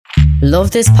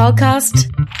Love this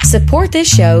podcast? Support this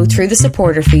show through the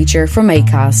supporter feature from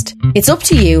Acast. It's up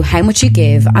to you how much you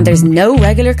give, and there's no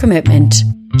regular commitment.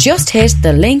 Just hit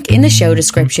the link in the show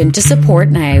description to support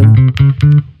now.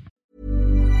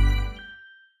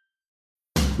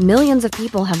 Millions of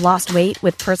people have lost weight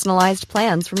with personalized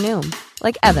plans from Noom.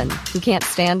 Like Evan, who can't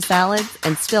stand salads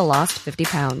and still lost 50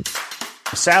 pounds.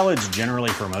 Salads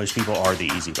generally for most people are the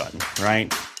easy button,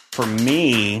 right? For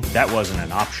me, that wasn't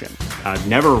an option. I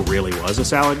never really was a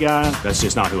salad guy. That's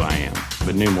just not who I am.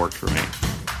 But Noom worked for me.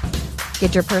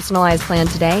 Get your personalized plan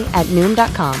today at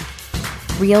Noom.com.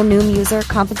 Real Noom user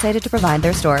compensated to provide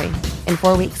their story. In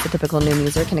 4 weeks, the typical Noom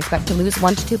user can expect to lose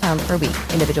 1 to 2 pounds per week.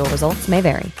 Individual results may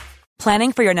vary.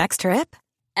 Planning for your next trip?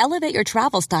 Elevate your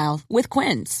travel style with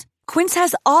Quince. Quince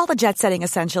has all the jet-setting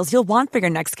essentials you'll want for your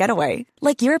next getaway,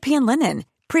 like European linen,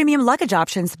 premium luggage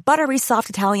options, buttery soft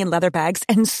Italian leather bags,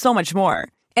 and so much more.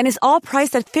 And is all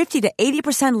priced at 50 to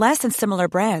 80% less than similar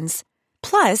brands.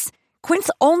 Plus, Quince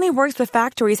only works with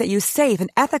factories that use safe and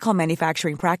ethical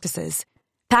manufacturing practices.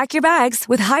 Pack your bags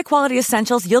with high-quality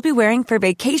essentials you'll be wearing for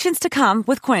vacations to come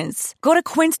with Quince. Go to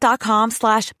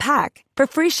quince.com/pack for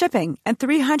free shipping and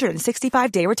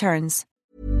 365-day returns.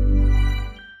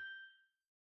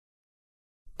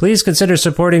 Please consider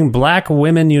supporting Black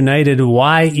Women United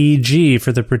YEG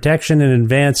for the protection and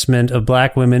advancement of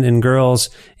Black women and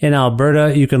girls in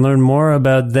Alberta. You can learn more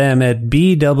about them at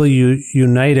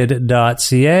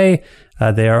bwunited.ca.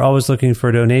 They are always looking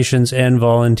for donations and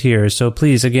volunteers. So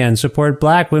please, again, support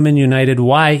Black Women United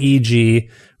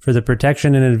YEG for the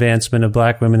protection and advancement of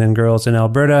Black women and girls in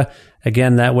Alberta.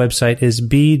 Again, that website is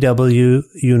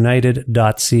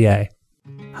bwunited.ca.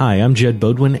 Hi, I'm Jed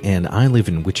Bodwin, and I live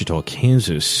in Wichita,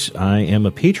 Kansas. I am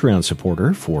a Patreon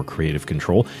supporter for Creative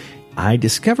Control. I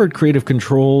discovered Creative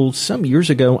Control some years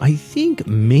ago, I think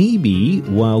maybe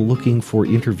while looking for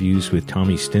interviews with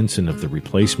Tommy Stinson of The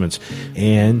Replacements.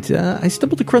 And I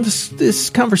stumbled across this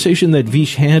conversation that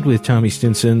Vish had with Tommy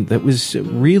Stinson that was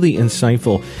really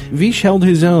insightful. Vish held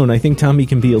his own. I think Tommy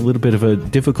can be a little bit of a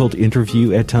difficult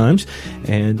interview at times.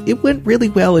 And it went really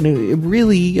well, and it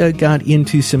really got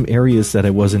into some areas that I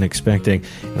wasn't expecting.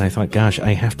 And I thought, gosh,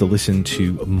 I have to listen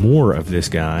to more of this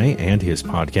guy and his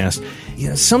podcast.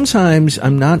 Yeah, sometimes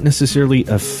I'm not necessarily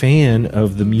a fan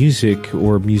of the music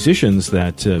or musicians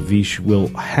that Vish will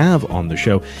have on the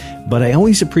show, but I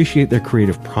always appreciate their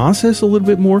creative process a little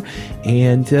bit more.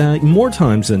 And more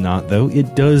times than not, though,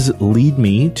 it does lead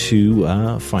me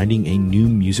to finding a new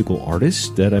musical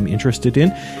artist that I'm interested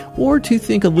in, or to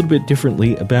think a little bit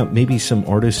differently about maybe some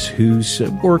artists whose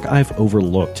work I've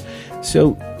overlooked.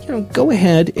 So, go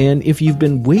ahead, and if you've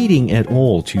been waiting at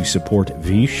all to support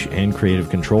Vish and Creative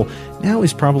Control, now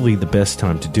is probably the best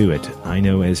time to do it. I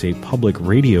know as a public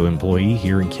radio employee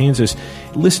here in Kansas,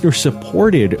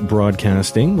 listener-supported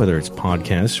broadcasting, whether it's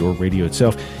podcasts or radio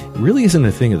itself, really isn't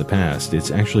a thing of the past.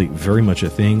 It's actually very much a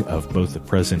thing of both the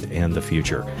present and the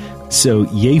future. So,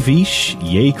 yay Vish,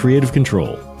 yay Creative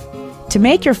Control. To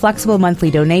make your flexible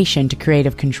monthly donation to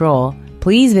Creative Control,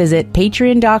 please visit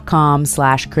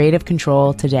patreon.com/Creative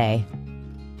Control today.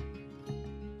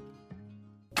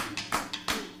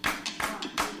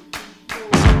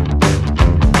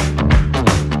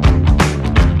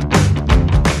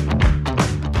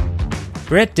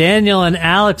 Britt Daniel and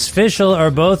Alex Fischel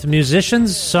are both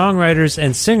musicians, songwriters,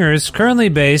 and singers currently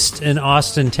based in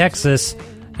Austin, Texas,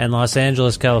 and Los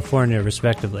Angeles, California,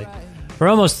 respectively. For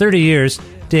almost 30 years,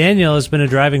 Daniel has been a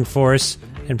driving force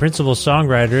and principal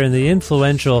songwriter in the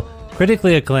influential,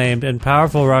 critically acclaimed, and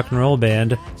powerful rock and roll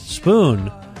band Spoon.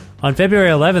 On February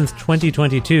 11th,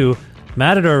 2022,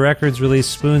 Matador Records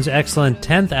released Spoon's excellent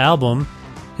 10th album.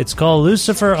 It's called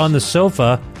Lucifer on the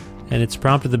Sofa, and it's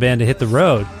prompted the band to hit the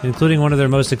road, including one of their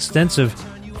most extensive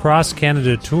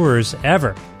cross-Canada tours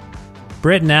ever.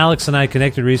 Britt and Alex and I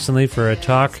connected recently for a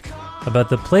talk about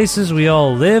the places we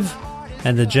all live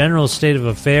and the general state of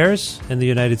affairs in the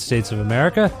United States of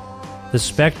America, the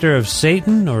specter of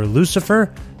Satan or Lucifer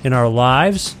in our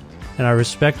lives, and our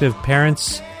respective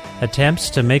parents' attempts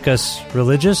to make us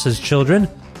religious as children,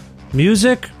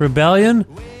 music, rebellion,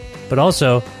 but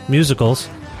also musicals,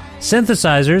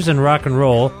 synthesizers and rock and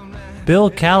roll, Bill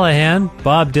Callahan,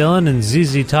 Bob Dylan, and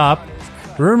ZZ Top,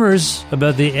 rumors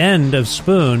about the end of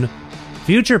Spoon,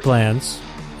 future plans,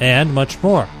 and much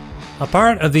more. A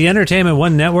part of the Entertainment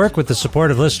One Network with the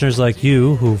support of listeners like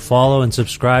you who follow and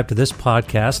subscribe to this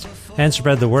podcast and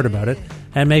spread the word about it,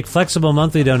 and make flexible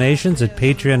monthly donations at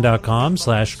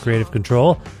patreon.com/Creative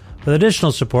Control, with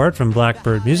additional support from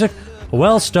Blackbird Music, a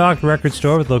well-stocked record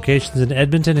store with locations in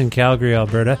Edmonton and Calgary,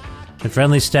 Alberta, and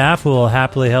friendly staff who will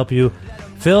happily help you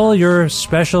fill your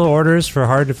special orders for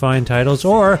hard-to-find titles,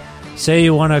 or say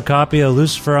you want a copy of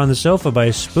Lucifer on the Sofa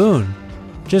by Spoon,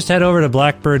 just head over to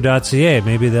blackbird.ca.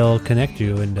 Maybe they'll connect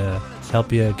you and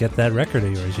help you get that record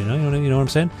of yours. You know what I'm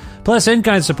saying? Plus,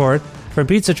 in-kind support from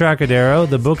Pizza Trocadero,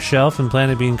 The Bookshelf, and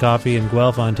Planet Bean Coffee in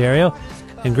Guelph, Ontario,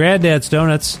 and Granddad's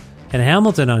Donuts in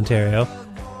Hamilton, Ontario.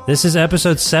 This is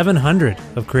episode 700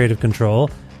 of Creative Control,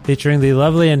 featuring the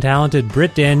lovely and talented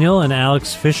Britt Daniel and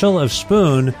Alex Fischel of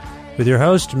Spoon, with your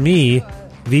host, me,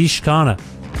 Vish Khanna.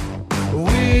 We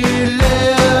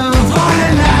live on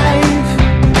a life.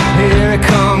 Here it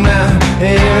come now,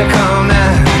 here it come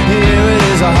now. Here it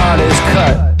is, our heart is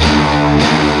cut.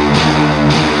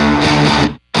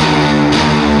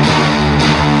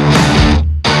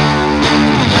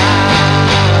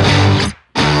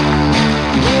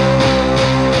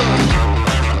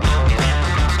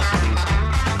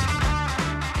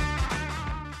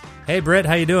 Hey, Britt,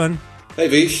 how you doing? Hey,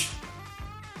 Vish.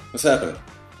 What's happening?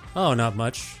 Oh, not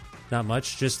much. Not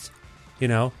much. Just,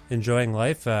 enjoying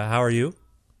life. How are you?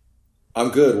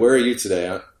 I'm good. Where are you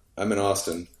today? I'm in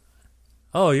Austin.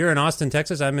 Oh, you're in Austin,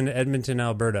 Texas? I'm in Edmonton,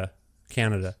 Alberta,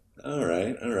 Canada. All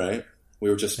right. We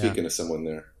were just speaking to someone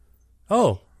there.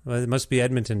 Oh, well, it must be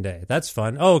Edmonton Day. That's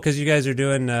fun. Oh, because you guys are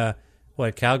doing,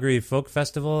 Calgary Folk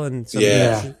Festival and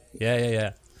something?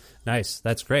 Yeah. Nice.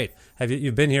 That's great.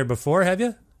 You've been here before, have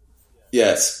you?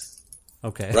 Yes.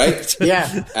 Okay. Right?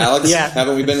 Yeah. Alex, yeah.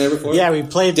 Haven't we been there before? Yeah, we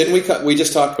played. Didn't we? We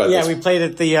just talked about this. Yeah, we played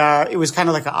at the, it was kind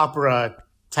of like an opera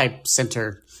type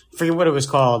center. I forget what it was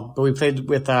called, but we played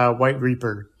with White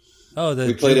Reaper. Oh,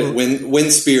 we played at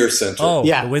Winspear Center. Oh,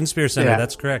 yeah. The Winspear Center. Yeah.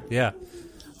 That's correct. Yeah.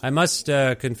 I must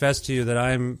confess to you that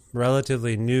I'm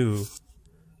relatively new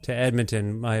to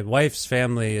Edmonton. My wife's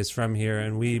family is from here,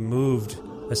 and we moved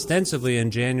ostensibly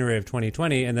in January of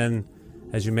 2020, and then,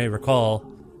 as you may recall,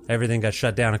 everything got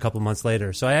shut down a couple months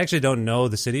later. So I actually don't know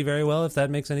the city very well, if that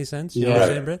makes any sense. You know what I'm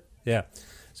saying, Britt? Yeah.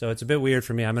 So it's a bit weird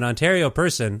for me. I'm an Ontario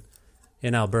person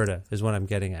in Alberta, is what I'm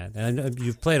getting at. And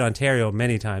you've played Ontario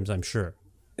many times, I'm sure.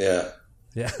 Yeah.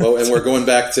 Yeah. Well, and we're going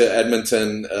back to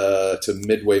Edmonton to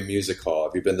Midway Music Hall.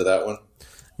 Have you been to that one?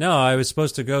 No, I was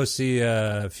supposed to go see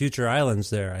Future Islands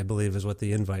there, I believe is what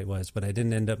the invite was, but I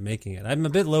didn't end up making it. I'm a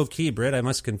bit low-key, Britt, I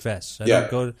must confess. I don't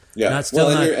go, yeah.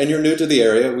 And you're new to the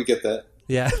area. We get that.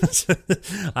 Yeah.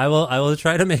 I will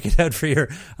try to make it out for your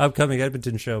upcoming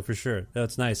Edmonton show for sure.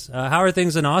 That's nice. How are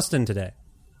things in Austin today?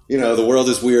 The world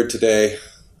is weird today,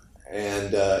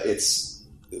 and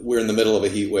we're in the middle of a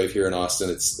heat wave here in Austin.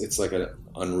 It's like an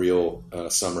unreal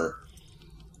summer.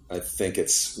 I think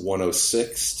it's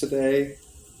 106 today.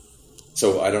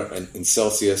 So in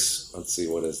Celsius, let's see,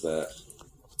 what is that?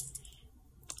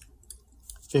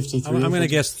 53. I'm going to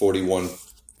guess 41.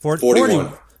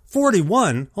 41.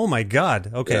 41? Oh my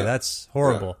God. Okay, that's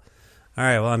horrible. Yeah. All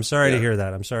right, well, I'm sorry to hear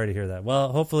that.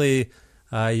 Well, hopefully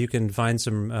you can find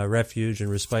some refuge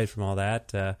and respite from all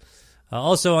that.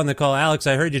 Also on the call, Alex,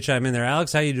 I heard you chime in there.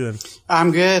 Alex, how you doing?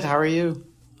 I'm good. How are you?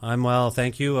 I'm well,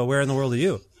 thank you. Where in the world are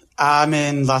you? I'm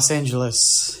in Los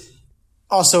Angeles.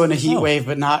 Also in a heat wave,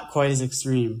 but not quite as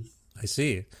extreme. I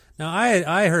see. Now,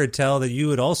 I heard tell that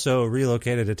you had also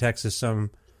relocated to Texas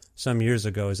some years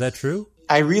ago. Is that true?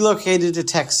 I relocated to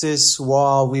Texas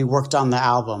while we worked on the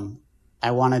album.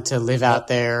 I wanted to live out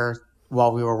there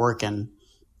while we were working,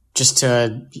 just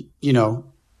to,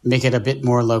 make it a bit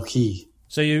more low key.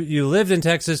 So you lived in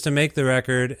Texas to make the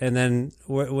record, and then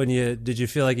did you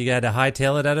feel like you had to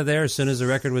hightail it out of there as soon as the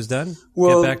record was done?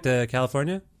 Get back to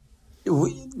California?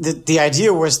 The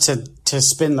idea was to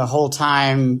spend the whole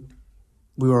time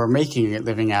we were making it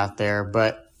living out there,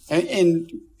 but and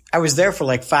I was there for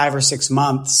like 5 or 6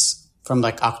 months from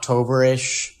like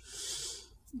October-ish,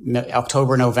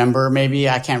 October, November maybe.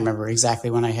 I can't remember exactly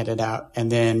when I headed out.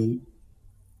 And then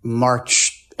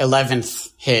March 11th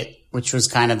hit, which was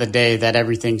kind of the day that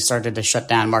everything started to shut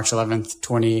down, March 11th,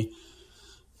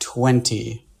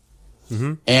 2020.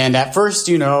 Mm-hmm. And at first,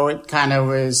 it kind of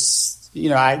was...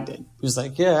 I was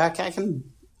like, I can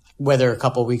weather a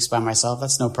couple of weeks by myself.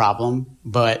 That's no problem.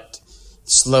 But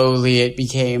slowly it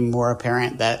became more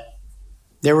apparent that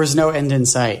there was no end in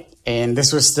sight. And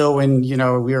this was still when, we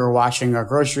were washing our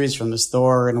groceries from the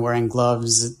store and wearing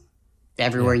gloves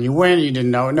everywhere you went. You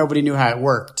didn't know. Nobody knew how it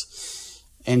worked.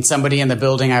 And somebody in the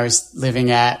building I was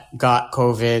living at got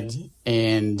COVID.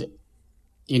 And,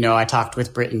 I talked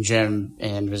with Britt and Jim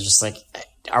and was just like,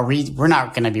 we're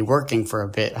not going to be working for a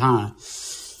bit, huh?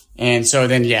 And so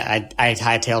then, I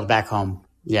hightailed back home.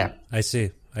 Yeah. I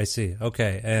see.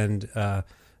 Okay. And,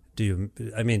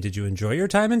 did you enjoy your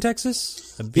time in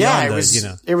Texas?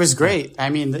 It was great.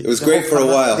 It was great for a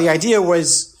while. The idea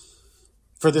was,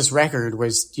 for this record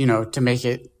was, to make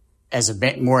it as a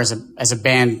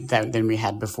band than we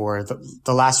had before.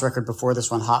 The last record before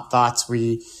this one, Hot Thoughts,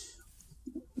 we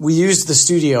used the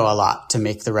studio a lot to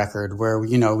make the record, where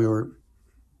we were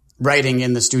writing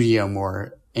in the studio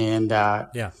more. And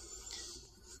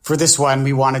for this one,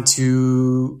 we wanted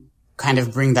to kind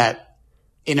of bring that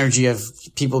energy of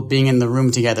people being in the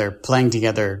room together, playing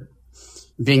together,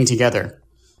 being together,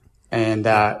 and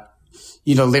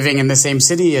living in the same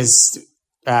city as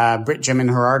Britt, Jim, and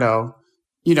Gerardo.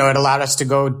 It allowed us to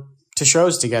go to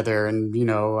shows together and,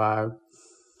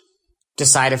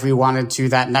 decide if we wanted to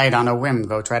that night on a whim,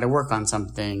 go try to work on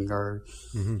something, or,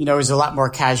 it was a lot more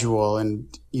casual. And,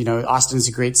 Austin's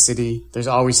a great city. There's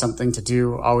always something to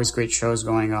do, always great shows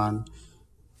going on.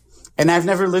 And I've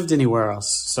never lived anywhere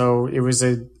else. So it was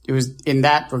in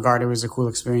that regard, it was a cool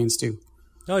experience too.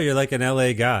 Oh, you're like an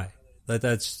LA guy.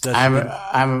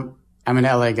 I'm an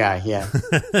LA guy. Yeah.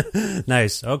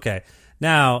 Nice. Okay.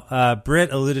 Now,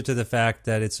 Britt alluded to the fact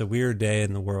that it's a weird day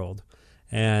in the world.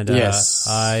 And yes.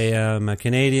 I am a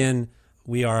Canadian.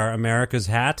 We are America's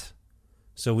hat.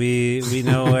 So we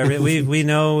know we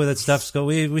know that stuff's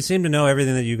we seem to know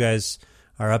everything that you guys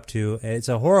are up to. It's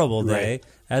a horrible day. Right.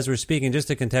 As we're speaking, just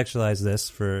to contextualize this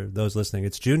for those listening,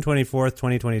 it's June 24th,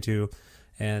 2022,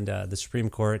 and the Supreme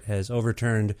Court has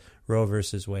overturned Roe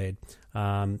versus Wade.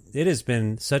 It has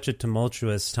been such a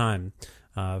tumultuous time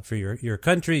for your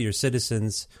country, your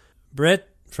citizens. Britt,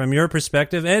 from your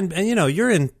perspective, and you're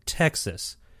in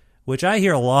Texas, which I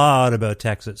hear a lot about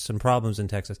Texas and problems in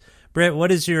Texas. Britt,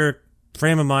 what is your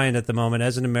frame of mind at the moment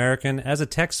as an American, as a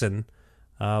Texan,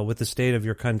 with the state of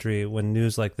your country when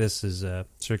news like this is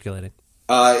circulating?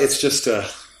 It's just,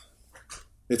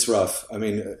 it's rough. I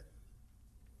mean,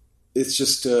 it's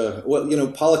just,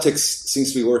 politics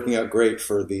seems to be working out great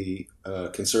for the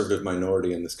conservative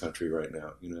minority in this country right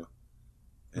now,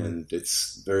 and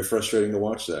it's very frustrating to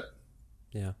watch that.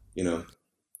 Yeah.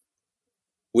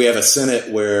 We have a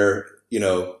Senate where,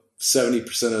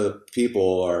 70% of the people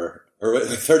or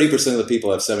 30% of the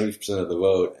people have 70% of the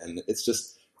vote. And it's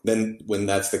just, then when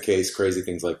that's the case, crazy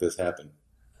things like this happen.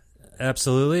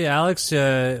 Absolutely. Alex, what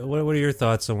are your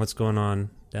thoughts on what's going on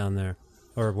down there,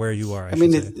 or where you are?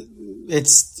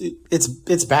 It's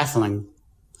baffling.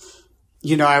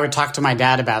 I would talk to my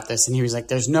dad about this, and he was like,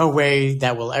 there's no way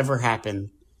that will ever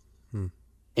happen.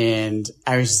 And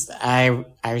I was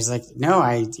like, no,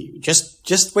 I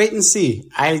just wait and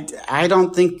see. I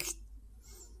don't think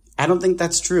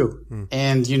that's true.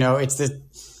 And,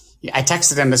 I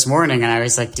texted him this morning and I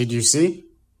was like, did you see?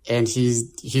 And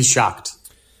he's shocked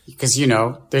because,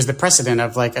 there's the precedent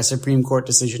of like a Supreme Court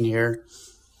decision here.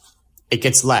 It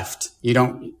gets left. You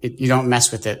don't mess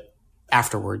with it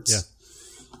afterwards.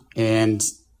 Yeah. And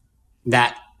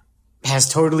that has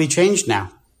totally changed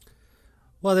now.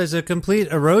 Well, there's a complete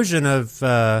erosion of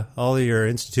all of your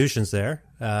institutions there,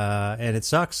 and it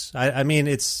sucks. I mean,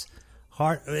 it's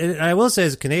hard. I will say,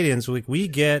 as Canadians, we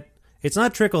get, it's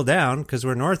not trickle down because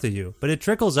we're north of you, but it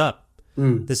trickles up.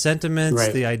 The sentiments,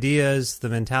 right. The ideas, the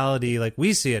mentality, like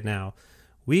we see it now.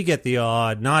 We get the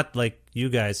odd, not like you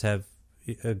guys have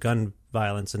gun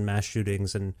violence and mass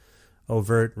shootings and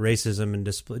overt racism and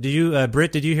display.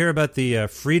 Britt, did you hear about the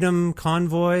Freedom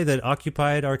Convoy that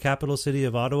occupied our capital city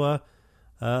of Ottawa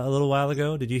a little while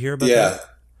ago? Did you hear about that?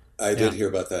 Yeah, I did hear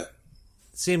about that.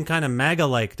 It seemed kind of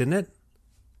MAGA-like, didn't it?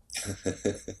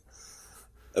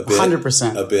 A bit.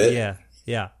 100%. A bit.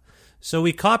 Yeah. So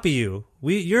we copy you.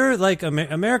 You're like,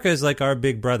 America is like our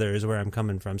big brother is where I'm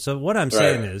coming from. So what I'm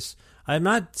saying is, I'm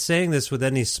not saying this with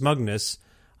any smugness.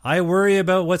 I worry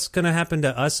about what's going to happen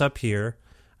to us up here.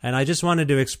 And I just wanted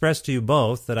to express to you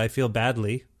both that I feel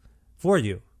badly for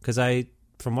you. Because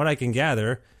from what I can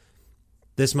gather,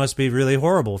 this must be really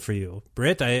horrible for you,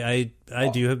 Britt.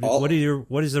 What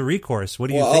is the recourse? What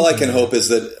do you think? All I can hope is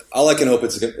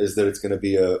that it's going to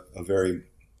be a very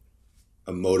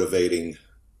motivating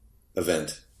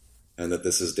event, and that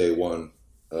this is day one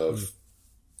of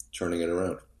turning it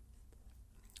around.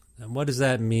 And what does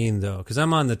that mean, though? Because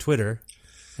I'm on the Twitter,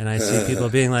 and I see people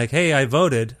being like, "Hey, I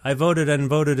voted and voted and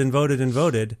voted and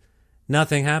voted.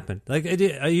 Nothing happened." Like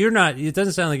you're not. It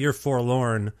doesn't sound like you're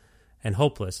forlorn and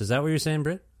hopeless. Is that what you're saying,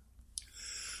 Britt?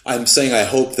 I'm saying I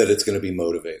hope that it's going to be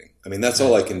motivating. I mean, that's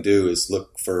all I can do is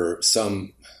look for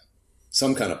some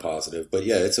kind of positive. But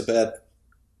yeah, it's a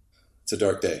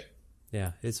dark day.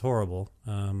 Yeah, it's horrible.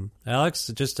 Alex,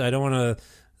 I don't want to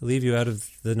leave you out of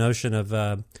the notion of,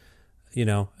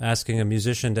 asking a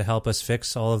musician to help us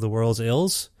fix all of the world's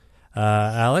ills.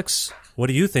 Alex, what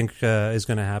do you think is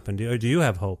going to happen? Do you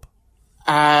have hope?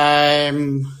 I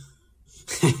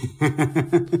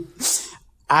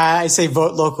say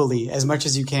vote locally as much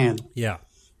as you can. Yeah.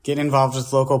 get involved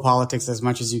with local politics as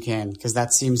much as you can, because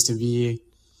that seems to be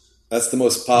that's the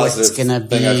most positive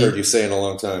thing I've heard you say in a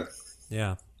long time.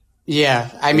 Yeah. Yeah.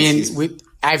 I mean,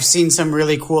 I've seen some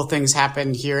really cool things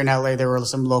happen here in LA. There were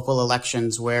some local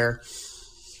elections where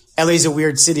LA's a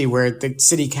weird city where the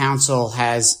city council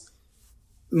has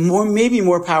maybe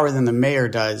more power than the mayor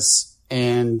does.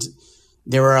 And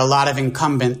there were a lot of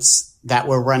incumbents that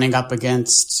were running up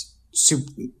against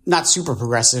not super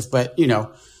progressive, but, you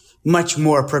know, much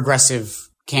more progressive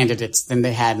candidates than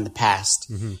they had in the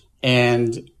past. Mm-hmm.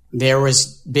 And there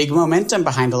was big momentum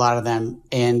behind a lot of them,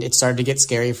 and it started to get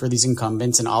scary for these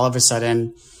incumbents. And all of a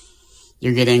sudden,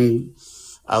 you're getting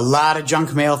a lot of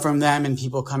junk mail from them and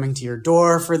people coming to your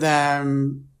door for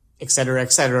them, et cetera,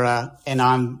 et cetera. And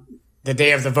on the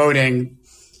day of the voting,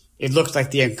 it looked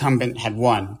like the incumbent had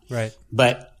won. Right.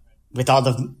 But with all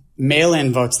the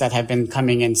mail-in votes that have been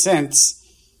coming in since,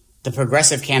 the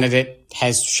progressive candidate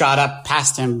has shot up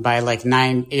past him by like 8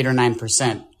 or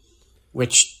 9%,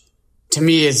 which to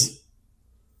me is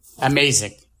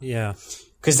amazing. Yeah.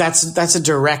 Cause that's a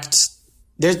direct,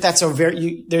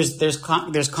 there's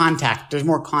contact. There's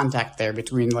more contact there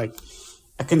between like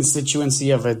a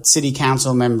constituency of a city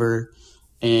council member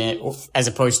as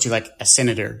opposed to like a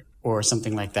senator or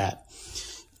something like that.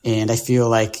 And I feel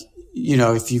like, you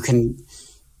know, if you can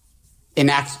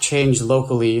enact change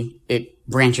locally, it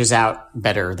branches out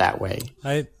better that way.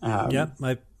 I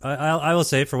will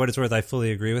say, for what it's worth, I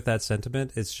fully agree with that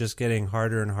sentiment. It's just getting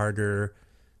harder and harder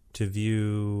to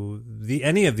view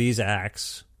any of these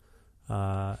acts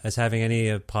as having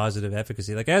any positive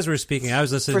efficacy. Like, as we're speaking, I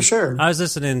was listening. For sure. I was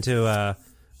listening to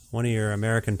one of your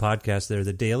American podcasts there,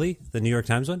 The Daily, the New York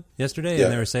Times one, yesterday, yeah.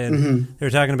 and they were saying they were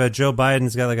talking about Joe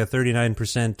Biden's got like a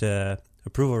 39%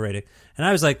 approval rating. And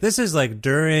I was like, this is like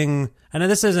during, I know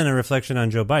this isn't a reflection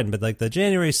on Joe Biden, but like the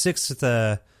January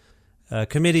 6th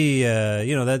committee,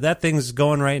 you know, that thing's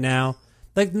going right now.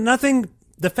 Like nothing,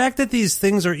 the fact that these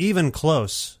things are even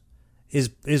close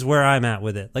is where I'm at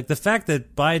with it. Like the fact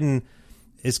that Biden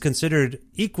is considered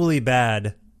equally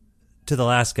bad to the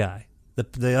last guy,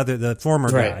 the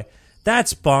former guy,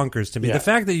 that's bonkers to me. Yeah. The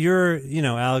fact that you're, you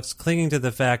know, Alex, clinging to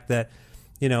the fact that,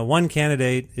 you know, one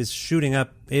candidate is shooting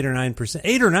up 8 or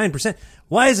 9%.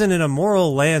 Why isn't it a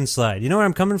moral landslide? You know where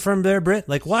I'm coming from there, Britt?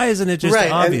 Like, why isn't it just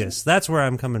obvious? That's where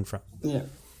I'm coming from. Yeah,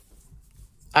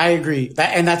 I agree.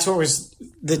 And that's what was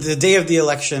the day of the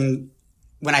election.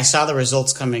 When I saw the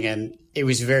results coming in, it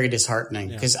was very disheartening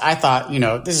because I thought, you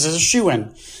know, this is a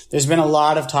shoo-in. There's been a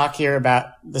lot of talk here about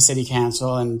the city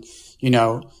council and, you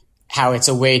know, how it's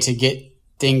a way to get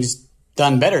things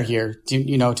done better here,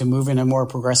 to move in a more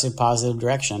progressive, positive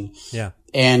direction. Yeah.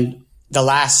 And the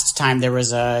last time there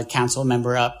was a council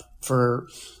member up for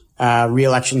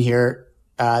re-election here,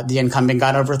 the incumbent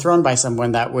got overthrown by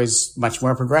someone that was much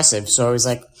more progressive. So it was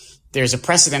like, there's a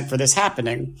precedent for this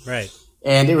happening. Right.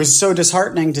 And it was so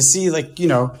disheartening to see, like, you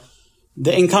know,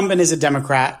 the incumbent is a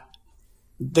Democrat.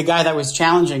 The guy that was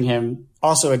challenging him,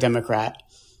 also a Democrat,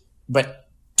 but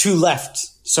to left.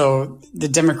 So the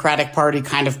Democratic Party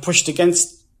kind of pushed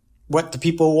against what the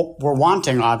people were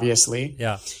wanting, obviously.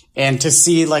 Yeah. And to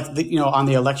see, like, on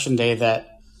the election day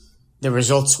that the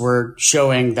results were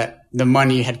showing that the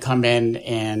money had come in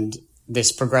and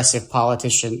this progressive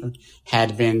politician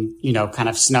had been, you know, kind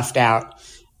of snuffed out.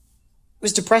 It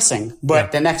was depressing.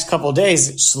 But the next couple of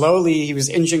days, slowly he was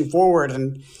inching forward.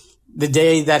 And the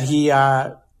day that he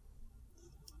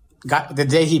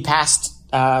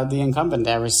passed the incumbent,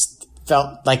 there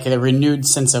felt like a renewed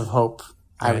sense of hope.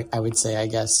 Right. I would say, I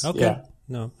guess. Okay. Yeah.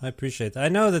 No, I appreciate that. I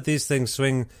know that these things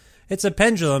swing. It's a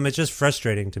pendulum. It's just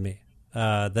frustrating to me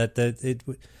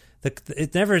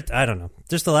it never. I don't know.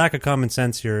 Just the lack of common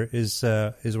sense here is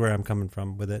where I'm coming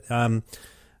from with it.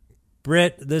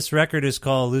 Britt, this record is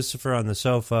called Lucifer on the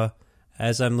Sofa.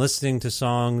 As I'm listening to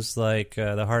songs like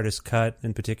The Hardest Cut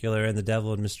in particular and The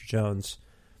Devil and Mr. Jones,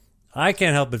 I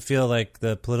can't help but feel like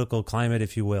the political climate,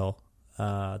 if you will,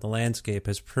 the landscape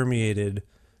has permeated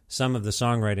some of the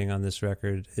songwriting on this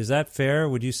record. Is that fair?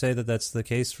 Would you say that that's the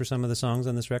case for some of the songs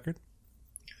on this record?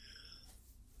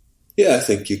 Yeah, I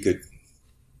think you could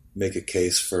make a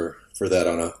case for that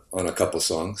on a couple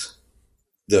songs.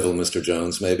 Devil, Mr.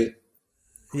 Jones, maybe.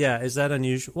 Yeah, is that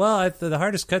unusual? Well, The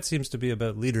Hardest Cut seems to be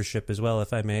about leadership as well,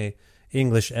 if I may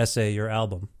English essay your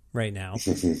album right now.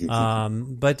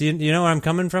 But do you know where I'm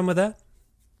coming from with that?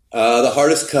 The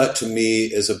Hardest Cut to me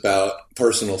is about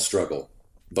personal struggle,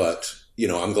 but, you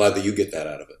know, I'm glad that you get that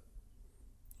out of it.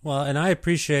 Well, and I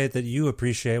appreciate that you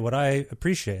appreciate what I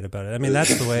appreciate about it. I mean,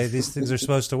 that's the way these things are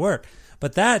supposed to work.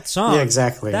 But that song,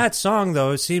 that song,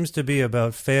 though, seems to be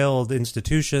about failed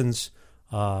institutions,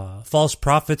 false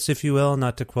prophets, if you will,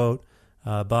 not to quote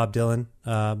Bob Dylan.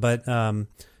 But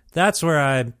that's where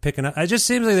I'm picking up. It just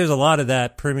seems like there's a lot of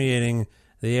that permeating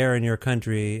the air in your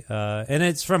country, and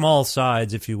it's from all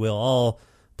sides, if you will, all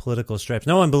political stripes.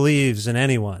 No one believes in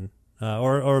anyone,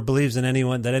 or believes in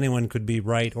anyone that anyone could be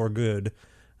right or good,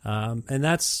 and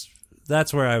that's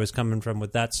where I was coming from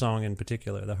with that song in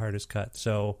particular, The Hardest Cut.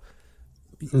 So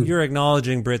you're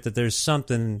acknowledging, Britt, that there's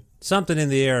something in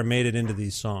the air made it into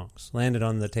these songs, landed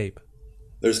on the tape.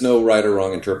 There's no right or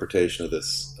wrong interpretation of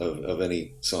this of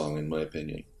any song, in my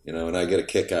opinion. And I get a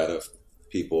kick out of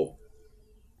people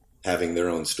having their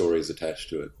own stories attached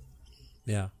to it.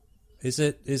 Yeah. Is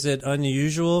it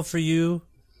unusual for you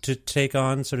to take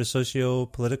on sort of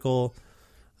socio-political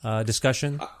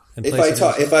discussion?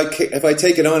 If I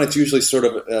take it on, it's usually sort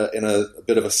of in a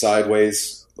bit of a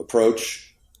sideways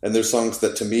approach. And there's songs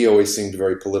that to me always seemed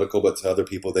very political, but to other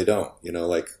people they don't.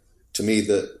 Like to me,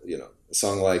 a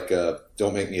song like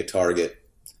 "Don't Make Me a Target,"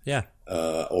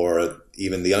 or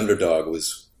even "The Underdog"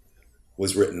 was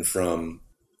written from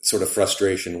sort of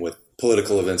frustration with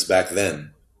political events back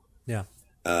then. Yeah.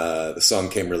 The song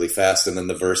came really fast, and then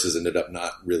the verses ended up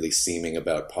not really seeming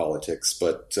about politics.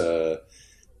 But, it's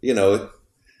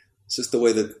just the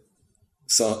way that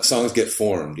songs get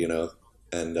formed,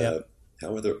 and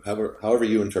however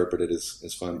you interpret it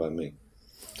is fine by me.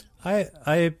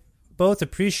 I both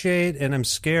appreciate and I'm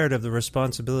scared of the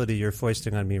responsibility you're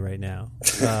foisting on me right now.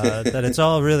 That it's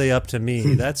all really up to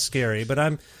me. That's scary.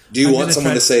 But Do you want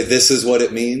someone to say this is what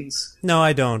it means? No,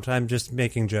 I don't. I'm just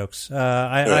making jokes.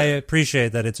 I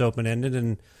appreciate that it's open ended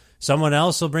and someone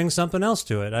else will bring something else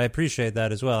to it. I appreciate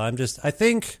that as well. I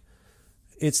think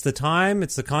it's the time,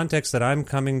 it's the context that I'm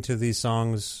coming to these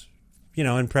songs.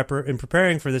 In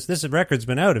preparing for this. This record's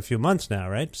been out a few months now,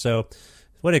 right? So.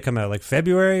 What did it come out, like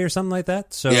February or something like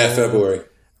that? So, yeah, February.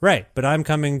 Right, but I'm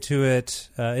coming to it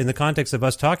in the context of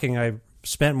us talking. I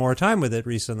spent more time with it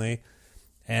recently,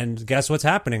 and guess what's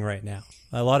happening right now?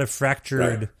 A lot of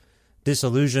fractured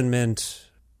disillusionment,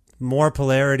 more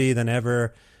polarity than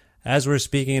ever. As we're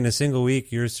speaking in a single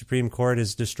week, your Supreme Court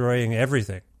is destroying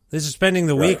everything. This is spending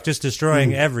the week just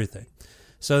destroying everything.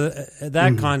 So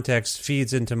that context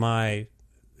feeds into my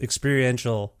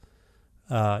experiential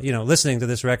listening to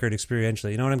this record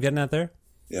experientially. You know what I'm getting at there?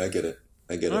 Yeah, I get it.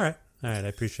 All right.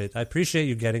 I appreciate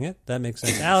you getting it. That makes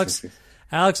sense.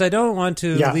 Alex, I don't want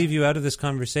to leave you out of this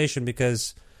conversation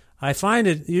because I find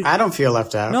it... I don't feel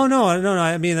left out. No.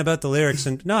 I mean about the lyrics.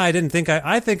 And no, I didn't think...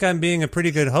 I think I'm being a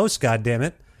pretty good host,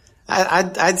 goddammit.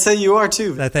 I'd say you are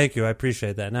too. Thank you. I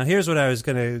appreciate that. Now, here's what I was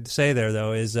going to say there,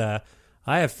 though, is I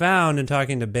have found in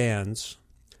talking to bands,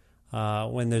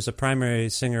 when there's a primary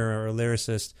singer or a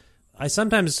lyricist... I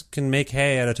sometimes can make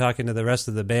hay out of talking to the rest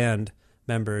of the band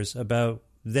members about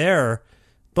their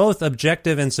both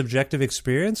objective and subjective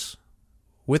experience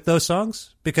with those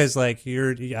songs. Because,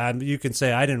 you can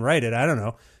say, I didn't write it. I don't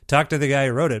know. Talk to the guy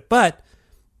who wrote it. But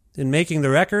in making the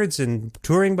records and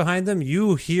touring behind them,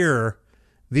 you hear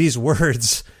these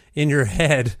words in your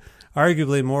head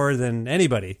arguably more than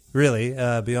anybody, really,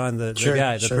 beyond the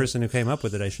guy, the person who came up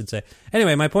with it, I should say.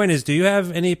 Anyway, my point is, do you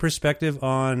have any perspective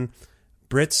on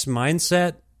Britt's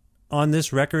mindset on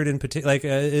this record in particular,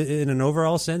 in an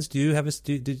overall sense? Do you have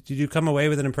did you come away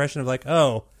with an impression of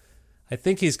I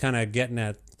think he's kind of getting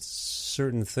at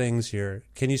certain things here?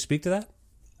 Can you speak to that?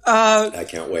 I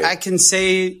can't wait. I can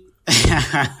say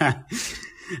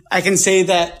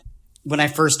that when I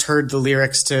first heard the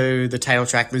lyrics to the title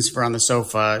track "Lucifer on the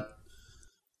Sofa,"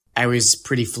 I was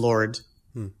pretty floored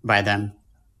by them.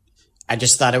 I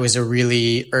just thought it was a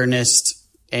really earnest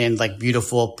and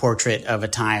beautiful portrait of a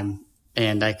time.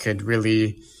 And what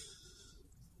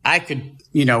I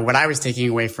was taking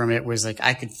away from it was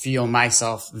I could feel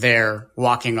myself there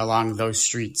walking along those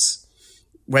streets.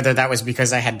 Whether that was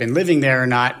because I had been living there or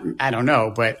not, I don't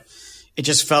know, but it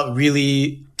just felt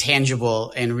really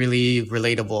tangible and really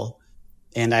relatable.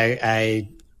 And I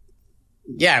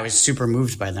was super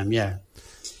moved by them. Yeah.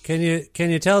 Can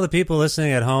you tell the people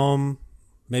listening at home,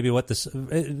 maybe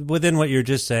within what you're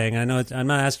just saying? I know I'm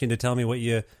not asking you to tell me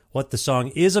what the song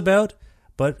is about,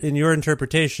 but in your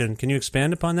interpretation, can you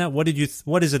expand upon that? What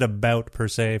is it about per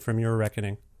se from your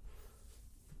reckoning?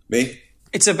 Me?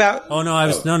 It's about. Oh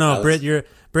no,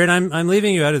 Britt. I'm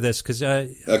leaving you out of this because.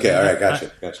 Okay, all right,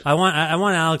 gotcha. I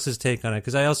want Alex's take on it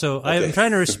because I'm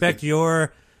trying to respect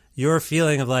your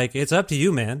feeling of it's up to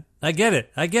you, man. I get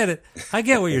it. I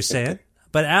get what you're saying.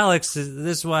 But Alex,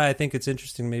 this is why I think it's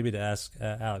interesting maybe to ask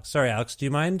Alex. Sorry, Alex, do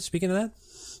you mind speaking to that?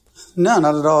 No,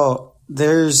 not at all.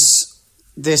 There's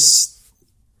this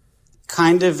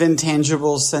kind of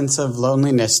intangible sense of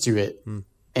loneliness to it.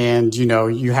 And,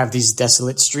 you have these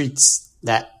desolate streets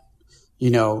that,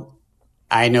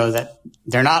 I know that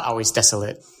they're not always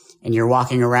desolate, and you're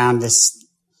walking around this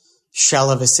shell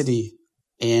of a city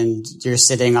and you're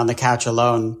sitting on the couch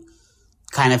alone,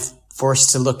 kind of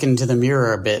forced to look into the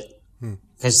mirror a bit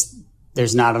because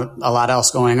there's not a lot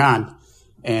else going on.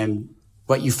 And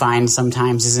what you find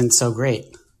sometimes isn't so great.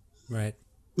 Right.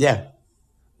 Yeah.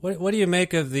 What do you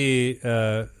make of the,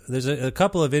 there's a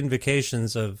couple of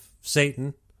invocations of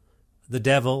Satan, the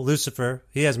devil, Lucifer.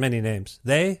 He has many names.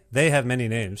 They have many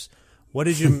names. What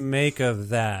did you make of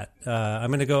that? I'm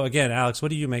going to go again. Alex, what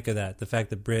do you make of that? The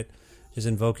fact that Britt is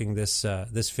invoking this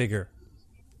figure.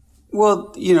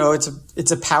 Well,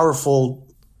 it's a powerful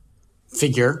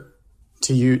figure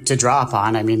to draw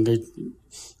upon. I mean,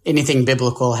 anything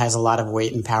biblical has a lot of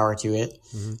weight and power to it.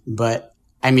 Mm-hmm. But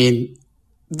I mean,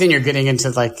 then you're getting into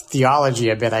like theology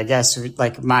a bit, I guess.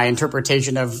 Like my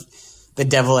interpretation of the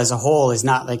devil as a whole is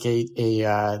not like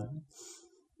a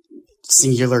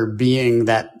singular being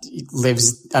that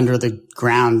lives under the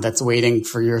ground that's waiting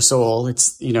for your soul.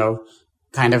 It's,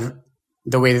 kind of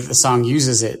the way that the song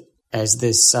uses it as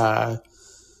this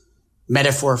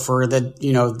metaphor for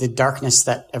the darkness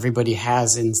that everybody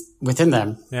has within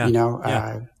them.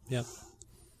 Yeah.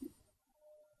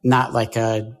 Not like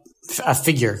a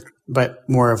figure, but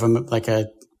more of a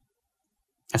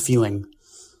feeling.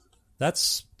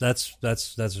 That's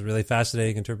a really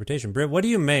fascinating interpretation. Britt, what do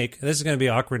you make? This is going to be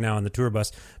awkward now on the tour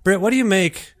bus. Britt, what do you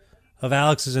make of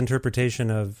Alex's interpretation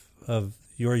of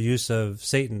your use of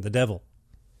Satan, the devil?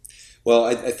 Well,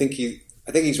 I think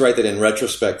he's right that in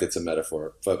retrospect it's a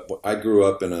metaphor. But I grew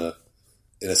up in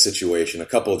a situation, a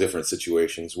couple of different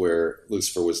situations where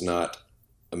Lucifer was not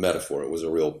a metaphor; it was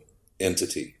a real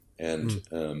entity, and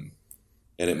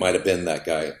it might have been that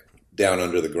guy down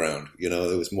under the ground.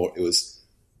 It was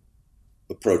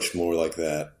approached more like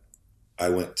that. I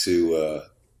went to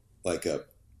I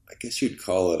guess you'd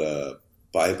call it a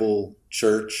Bible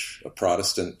church, a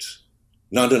Protestant,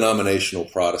 non-denominational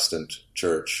Protestant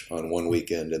church on one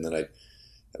weekend, and then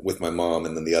with my mom,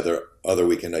 and then the other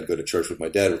weekend I'd go to church with my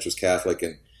dad, which was Catholic,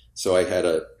 and so I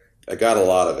got a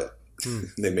lot of it.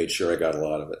 They made sure I got a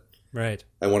lot of it. Right.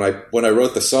 And when I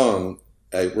wrote the song,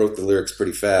 I wrote the lyrics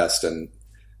pretty fast, and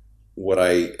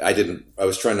I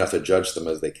was trying not to judge them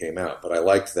as they came out, but I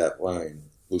liked that line,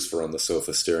 Lucifer on the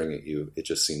sofa staring at you. It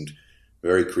just seemed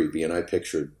very creepy, and I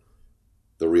pictured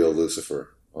the real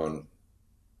Lucifer on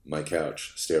my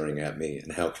couch staring at me,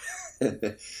 and how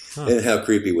and how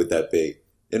creepy would that be?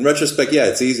 In retrospect, yeah,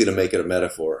 it's easy to make it a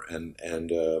metaphor, and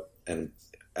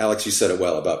Alex, you said it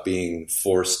well about being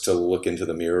forced to look into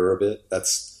the mirror a bit.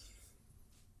 That's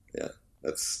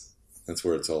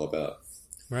where it's all about.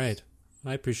 Right.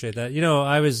 I appreciate that.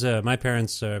 I was my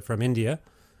parents are from India.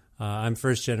 I'm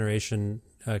first generation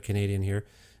Canadian here.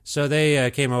 So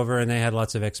they came over and they had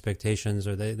lots of expectations,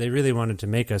 or they really wanted to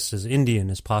make us as Indian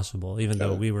as possible, even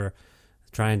though we were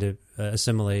trying to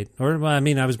assimilate.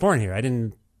 I was born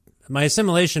here. My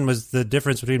assimilation was the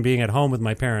difference between being at home with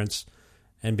my parents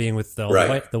and being with the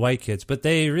white kids. But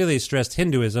they really stressed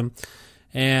Hinduism,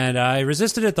 and I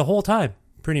resisted it the whole time,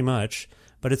 pretty much.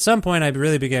 But at some point, I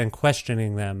really began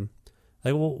questioning them.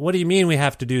 Like, well, what do you mean we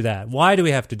have to do that? Why do we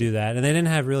have to do that? And they didn't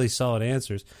have really solid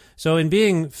answers. So in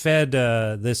being fed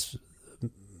this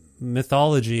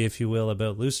mythology, if you will,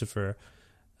 about Lucifer,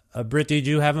 Britt, did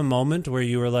you have a moment where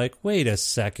you were like, wait a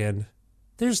second,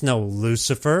 there's no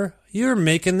Lucifer. You're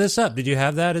making this up. Did you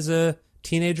have that as a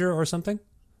teenager or something?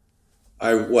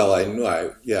 I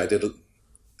did.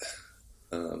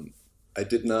 I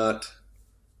did not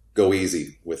go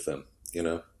easy with them,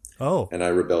 Oh. And I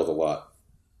rebelled a lot.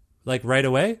 Like right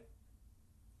away?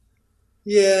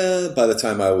 Yeah, by the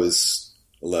time I was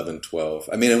 11, 12.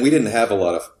 I mean, and we didn't have a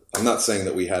lot of, I'm not saying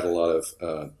that we had a lot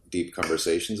of deep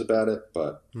conversations about it,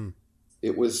 but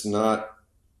it was not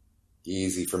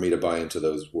easy for me to buy into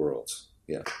those worlds.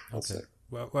 Yeah. Okay.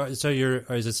 Well, so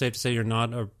is it safe to say you're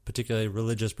not a particularly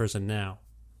religious person now?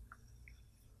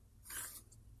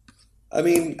 I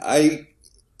mean, I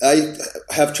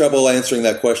have trouble answering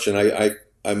that question.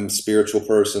 I'm a spiritual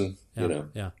person,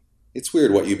 Yeah. It's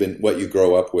weird what you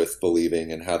grow up with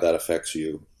believing and how that affects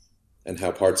you, and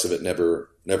how parts of it never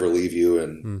leave you,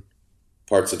 and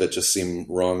parts of it just seem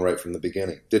wrong right from the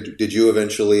beginning. Did you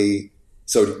eventually?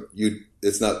 So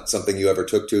it's not something you ever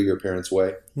took to your parents'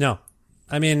 way? No,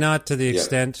 I mean not to the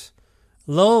extent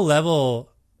low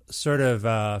level sort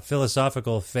of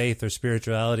philosophical faith or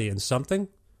spirituality in something,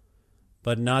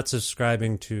 but not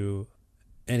subscribing to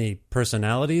any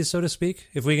personalities, so to speak.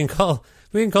 If we can call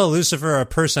Lucifer a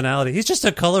personality, he's just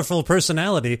a colorful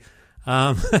personality.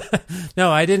 No,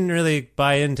 I didn't really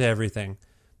buy into everything,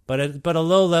 but a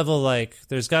low level, like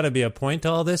there's got to be a point to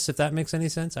all this, if that makes any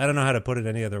sense. I don't know how to put it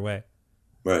any other way.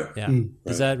 Right. Yeah. Right.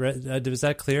 Was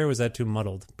that clear? Or was that too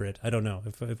muddled, Britt? I don't know.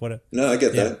 No, I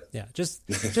get that. Yeah.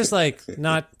 Just like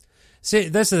not. See,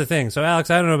 this is the thing. So, Alex,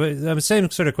 I don't know, but the same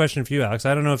sort of question for you, Alex.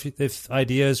 I don't know if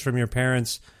ideas from your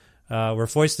parents were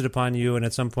foisted upon you, and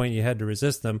at some point you had to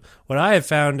resist them. What I have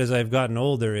found as I've gotten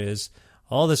older is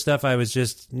all the stuff I was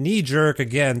just knee jerk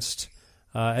against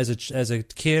as a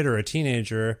kid or a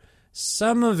teenager.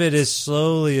 Some of it is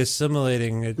slowly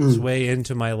assimilating its way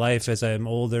into my life as I'm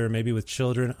older, maybe with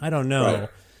children. I don't know. Right.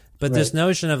 But this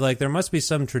notion of like there must be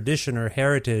some tradition or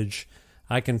heritage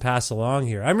I can pass along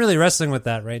here. I'm really wrestling with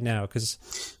that right now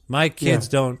because my kids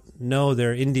don't know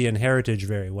their Indian heritage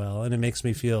very well, and it makes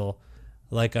me feel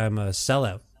like I'm a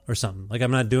sellout or something. Like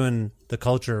I'm not doing the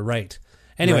culture right.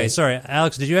 Anyway, sorry,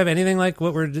 Alex, did you have anything like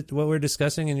what we're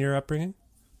discussing in your upbringing?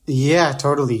 Yeah,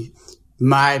 totally.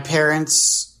 My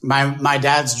parents, my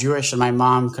dad's Jewish and my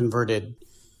mom converted,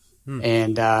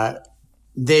 and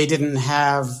they didn't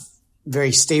have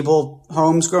very stable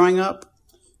homes growing up.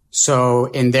 So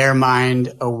in their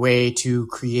mind, a way to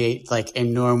create like a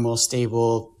normal,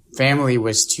 stable family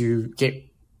was to get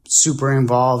super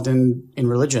involved in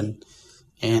religion.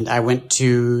 And I went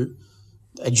to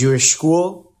a Jewish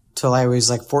school till I was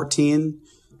like 14.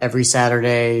 Every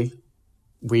Saturday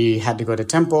we had to go to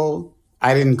temple.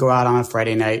 I didn't go out on a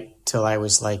Friday night till I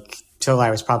was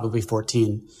probably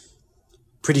 14.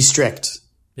 Pretty strict.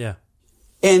 Yeah.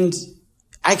 And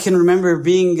I can remember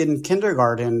being in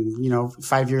kindergarten,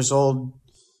 5 years old,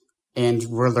 and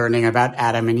we're learning about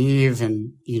Adam and Eve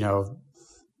and,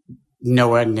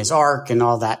 Noah and his ark and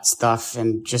all that stuff,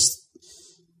 and just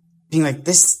being like,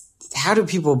 how do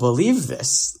people believe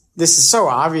this? This is so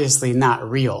obviously not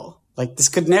real. Like, this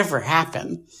could never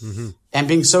happen. Mm-hmm. And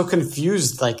being so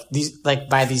confused, by these,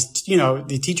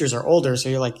 the teachers are older, so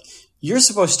you're like, you're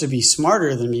supposed to be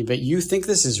smarter than me, but you think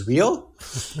this is real?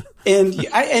 and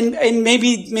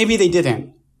maybe they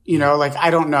didn't, I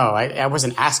don't know. I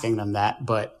wasn't asking them that,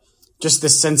 but just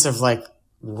this sense of like,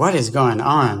 what is going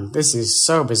on? This is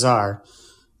so bizarre.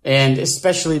 And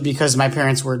especially because my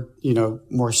parents were,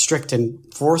 more strict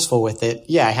and forceful with it.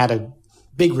 Yeah, I had a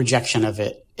big rejection of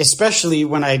it, especially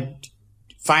when I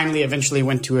eventually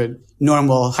went to a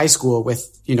normal high school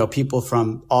with, people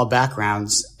from all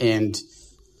backgrounds and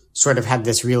sort of had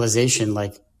this realization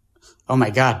like, oh my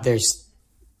God, there's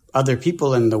other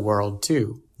people in the world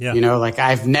too. Yeah.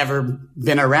 I've never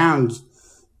been around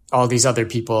all these other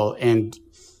people, and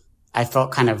I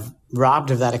felt kind of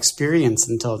robbed of that experience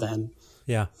until then.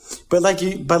 Yeah. But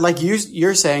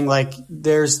you're saying, like,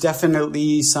 there's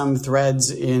definitely some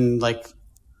threads in like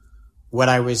what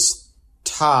I was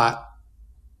taught,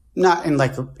 not in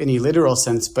like any literal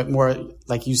sense, but more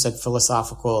like you said,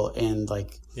 philosophical and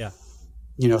like,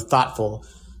 thoughtful.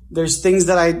 There's things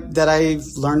that I've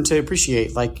learned to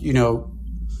appreciate, like,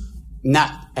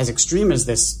 not as extreme as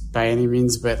this by any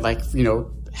means, but like,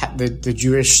 the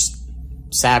Jewish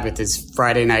Sabbath is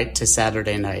Friday night to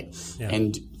Saturday night. Yeah.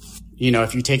 And,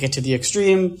 if you take it to the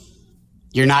extreme,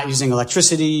 you're not using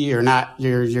electricity,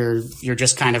 you're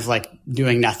just kind of like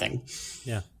doing nothing.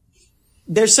 Yeah.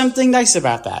 There's something nice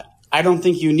about that. I don't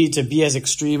think you need to be as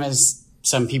extreme as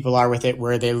some people are with it,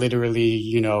 where they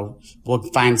literally, will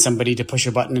find somebody to push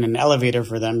a button in an elevator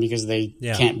for them because they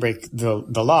can't break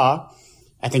the law.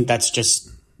 I think that's just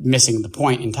missing the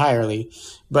point entirely.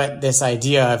 But this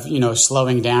idea of,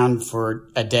 slowing down for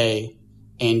a day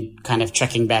and kind of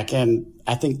checking back in,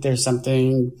 I think there's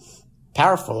something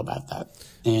powerful about that.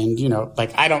 And,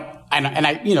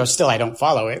 still I don't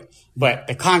follow it, but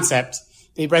the concept,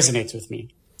 it resonates with me.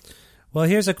 Well,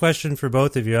 here's a question for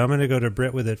both of you. I'm going to go to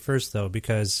Britt with it first, though,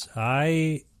 because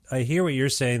I hear what you're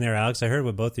saying there, Alex. I heard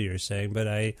what both of you are saying,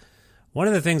 but one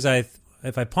of the things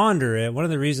if I ponder it, one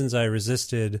of the reasons I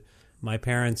resisted my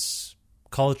parents'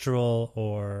 cultural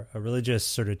or religious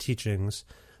sort of teachings,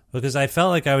 because I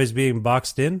felt like I was being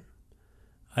boxed in.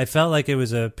 I felt like it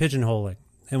was a pigeonholing.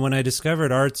 And when I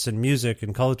discovered arts and music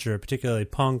and culture, particularly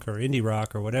punk or indie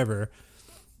rock or whatever,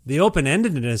 the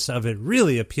open-endedness of it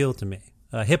really appealed to me.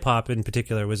 Hip-hop in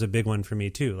particular was a big one for me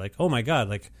too. Like, oh my God,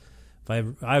 like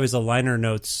if I was a liner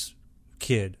notes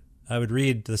kid, I would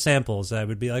read the samples. I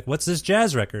would be like, what's this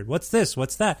jazz record? What's this?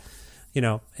 What's that?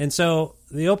 And so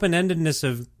the open-endedness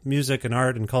of music and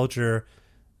art and culture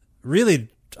really,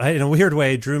 in a weird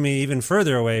way, drew me even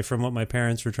further away from what my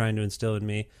parents were trying to instill in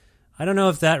me. I don't know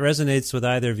if that resonates with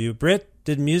either of you. Britt,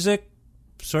 did music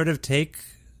sort of take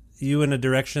you in a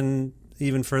direction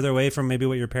even further away from maybe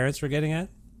what your parents were getting at?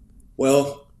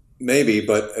 Well, maybe,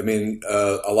 but I mean,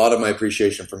 a lot of my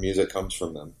appreciation for music comes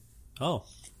from them. Oh.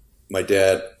 My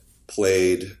dad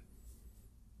played,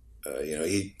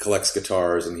 he collects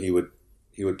guitars, and he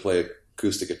would play a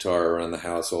acoustic guitar around the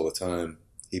house all the time.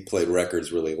 He played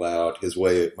records really loud.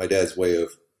 My dad's way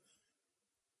of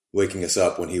waking us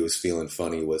up when he was feeling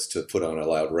funny was to put on a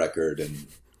loud record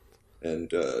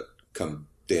and come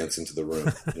dance into the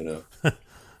room, you know.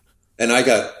 And I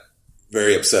got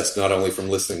very obsessed, not only from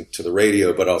listening to the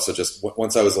radio, but also just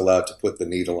once I was allowed to put the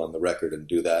needle on the record and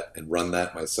do that and run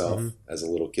that myself as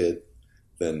a little kid,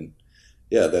 then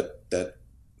yeah,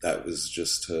 that was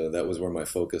just that was where my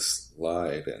focus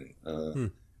lied.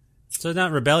 And so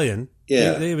not rebellion.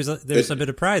 Yeah, there's a bit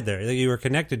of pride there. You were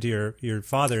connected to your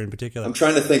father in particular. I'm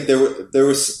trying to think. There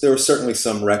were certainly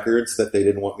some records that they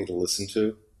didn't want me to listen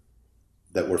to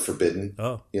that were forbidden.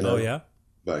 Oh, you know? Oh yeah.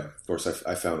 But of course,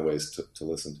 I found ways to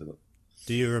listen to them.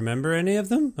 Do you remember any of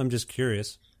them? I'm just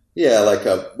curious. Yeah, like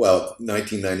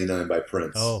 1999 by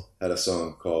Prince had a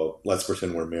song called "Let's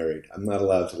Pretend We're Married." I'm not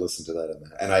allowed to listen to that,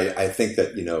 and I think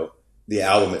that, you know, the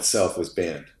album itself was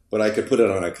banned, but I could put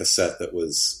it on a cassette that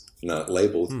was not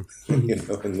labeled, you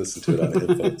know, and listen to it on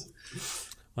headphones.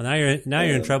 Well, now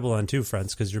you're in trouble on two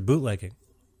fronts because you're bootlegging.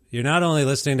 You're not only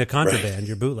listening to contraband, right.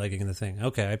 You're bootlegging the thing.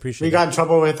 Okay, I appreciate it. We got in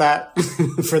trouble with that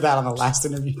for that on the last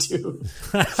interview too.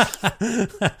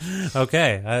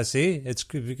 Okay, see, it's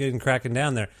getting cracking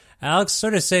down there. Alex,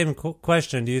 sort of same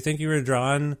question. Do you think you were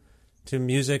drawn to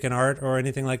music and art or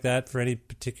anything like that for any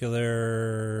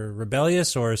particular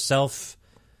rebellious or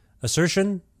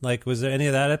self-assertion? Like, was there any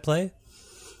of that at play?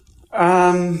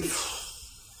 I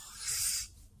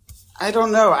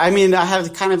don't know. I mean, I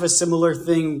have kind of a similar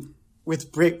thing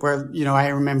with Brick, where, you know, I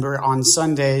remember on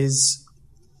Sundays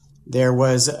there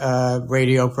was a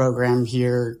radio program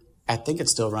here, I think it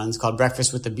still runs, called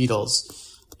Breakfast with the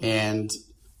Beatles, and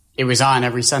it was on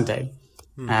every Sunday.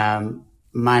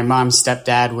 My mom's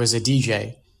stepdad was a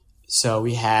DJ, so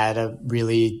we had a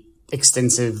really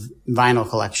extensive vinyl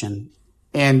collection.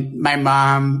 And my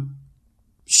mom,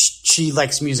 she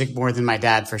likes music more than my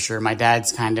dad, for sure. My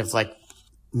dad's kind of like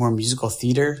more musical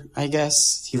theater, I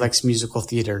guess. He likes musical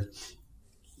theater.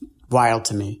 Wild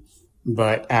to me.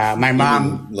 But my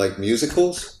mom... Like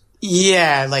musicals?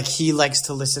 Yeah, like he likes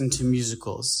to listen to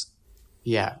musicals.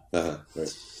 Yeah.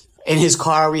 Right. In his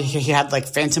car, he had like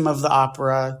Phantom of the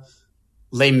Opera,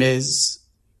 Les Mis,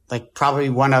 like probably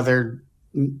one other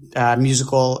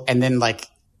musical, and then like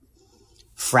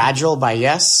Fragile by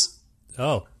Yes.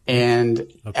 Oh. And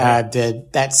that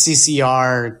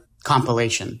CCR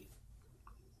compilation.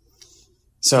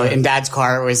 So in Dad's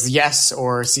car, it was Yes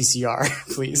or CCR,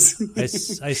 please.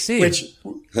 I see. which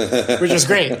was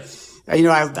great. You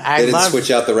know, I didn't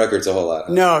switch out the records a whole lot.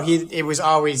 Huh? No, it was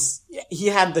always, he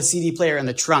had the CD player in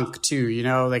the trunk too, you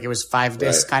know, like it was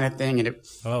 5-disc kind of thing. And it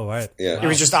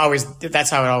was just always, that's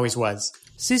how it always was.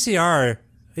 CCR,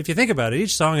 if you think about it,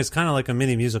 each song is kind of like a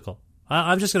mini musical.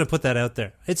 I'm just going to put that out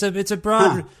there. It's a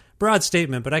broad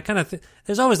statement, but I kind of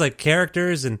there's always like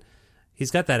characters, and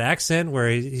he's got that accent where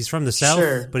he's from the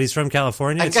South, but he's from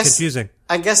California. It's confusing.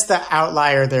 I guess the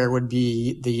outlier there would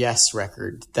be the Yes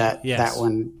record. That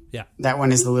one. Yeah. That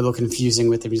one is a little confusing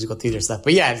with the musical theater stuff.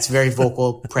 But yeah, it's very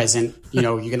vocal, present. You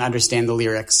know, you can understand the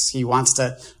lyrics. He wants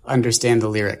to understand the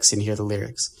lyrics and hear the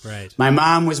lyrics. Right. My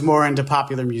mom was more into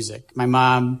popular music. My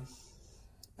mom,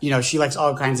 you know, she likes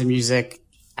all kinds of music.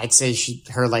 I'd say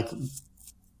her like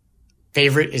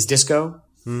favorite is disco.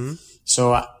 Mm-hmm.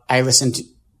 So I listened to,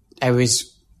 I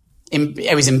was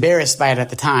embarrassed by it at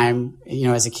the time, you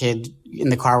know, as a kid in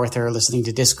the car with her listening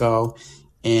to disco,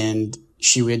 and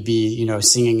she would be, you know,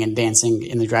 singing and dancing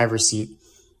in the driver's seat.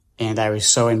 And I was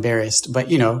so embarrassed,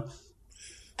 but you know,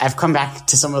 I've come back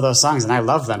to some of those songs and I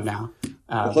love them now.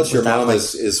 Plus your mom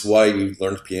is why you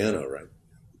learned piano, right?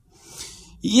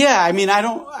 Yeah. I mean, I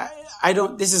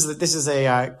don't, this is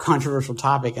a controversial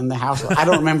topic in the household. I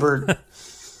don't remember,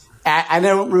 I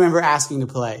don't remember asking to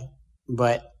play,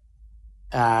 but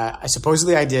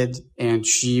supposedly I did, and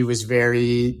she was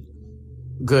very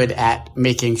good at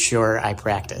making sure I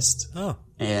practiced. Oh.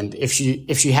 And if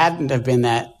she hadn't have been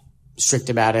that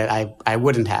strict about it, I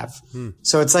wouldn't have.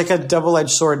 So it's like a double-edged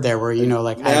sword there, where, you know,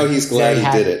 like now he's glad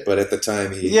he did it, but at the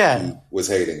time he was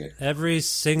hating it. Every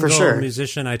single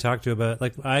musician I talk to about,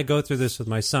 like, I go through this with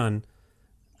my son.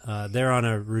 They're on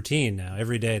a routine now.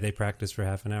 Every day they practice for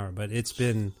half an hour, but it's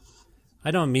been, I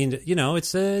don't mean to, you know,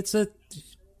 it's a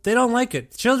they don't like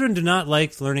it. Children do not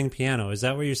like learning piano. Is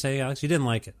that what you're saying, Alex? You didn't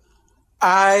like it.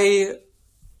 I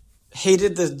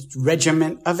hated the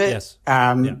regiment of it. Yes.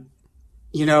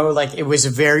 You know, like it was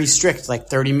very strict, like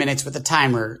 30 minutes with a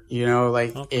timer, you know,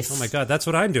 like oh my God, that's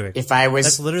what I'm doing. If I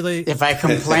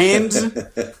complained,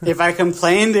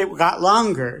 it got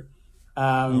longer.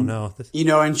 Oh no. You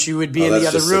know, and she would be in the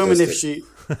other room, and if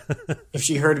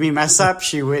she heard me mess up,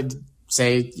 she would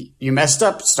say, you messed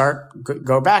up,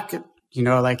 go back. She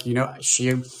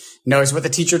knows what the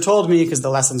teacher told me because the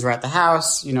lessons were at the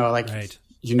house, Right.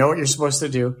 You know what you're supposed to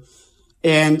do.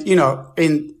 And,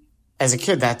 as a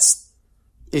kid,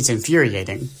 it's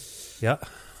infuriating. Yeah.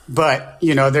 But,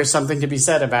 there's something to be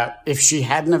said about if she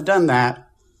hadn't have done that,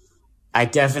 I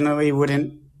definitely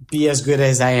wouldn't be as good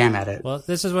as I am at it. Well,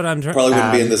 this is what I'm trying. Probably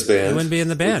wouldn't be in this band. You wouldn't be in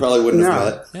the band. We probably wouldn't have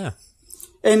met. Yeah.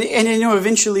 And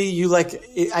eventually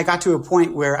I got to a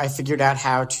point where I figured out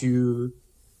how to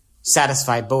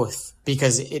satisfy both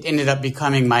because it ended up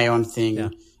becoming my own thing. Yeah.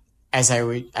 As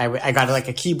I got like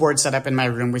a keyboard set up in my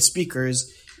room with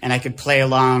speakers and I could play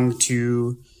along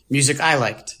to music I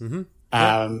liked.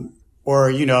 Mm-hmm.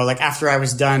 Or, after I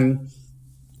was done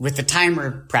with the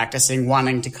timer practicing,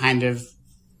 wanting to kind of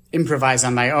improvise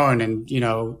on my own and,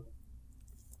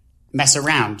 mess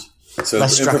around. So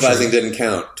improvising didn't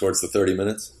count towards the 30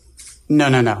 minutes? No.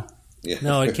 Yeah.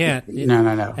 No, it can't.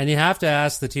 No. And you have to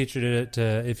ask the teacher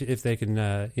to if they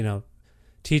can,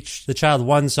 teach the child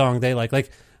one song they like.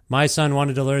 Like my son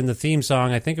wanted to learn the theme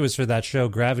song. I think it was for that show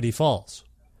Gravity Falls.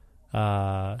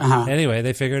 Anyway,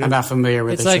 they figured I'm not familiar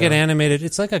with it's the like show. an animated.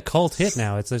 It's like a cult hit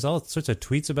now. There's all sorts of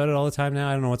tweets about it all the time now.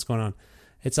 I don't know what's going on.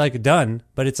 It's like done,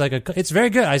 but it's it's very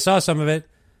good. I saw some of it.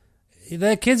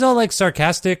 The kids all like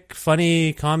sarcastic,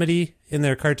 funny comedy in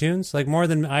their cartoons, like more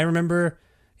than I remember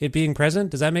it being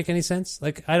present. Does that make any sense?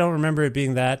 Like I don't remember it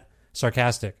being that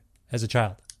sarcastic as a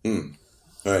child. Mm.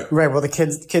 Right. Well, the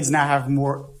kids now have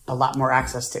a lot more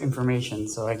access to information,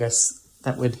 so I guess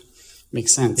that would make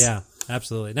sense. Yeah,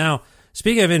 absolutely. Now,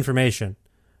 speaking of information,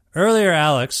 earlier,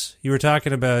 Alex, you were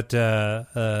talking about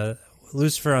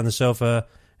Lucifer on the Sofa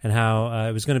and how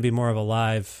it was going to be more of a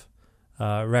live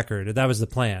record. That was the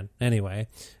plan, anyway,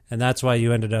 and that's why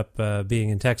you ended up being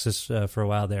in Texas for a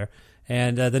while there.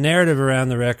 And the narrative around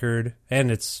the record, and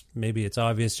it's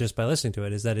obvious just by listening to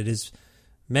it, is that it is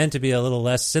meant to be a little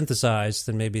less synthesized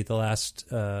than maybe the last,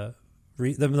 the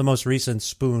most recent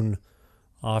Spoon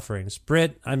offerings.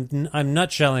 Britt, I'm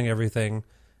nutshelling everything.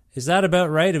 Is that about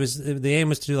right? The aim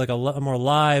was to do like a more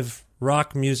live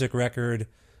rock music record,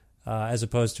 as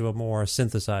opposed to a more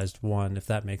synthesized one. If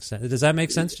that makes sense, does that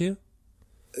make sense to you?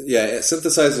 Yeah,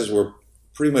 synthesizers were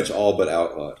pretty much all but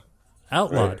outlawed.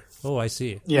 Outlawed. Right. Oh, I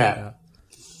see. Yeah.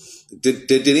 Did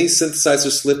any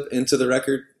synthesizer slip into the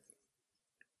record,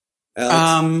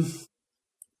 Alex?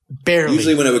 Barely.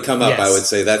 Usually, when it would come up, Yes. I would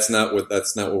say that's not what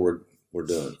we're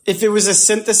doing. If it was a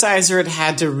synthesizer, it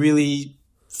had to really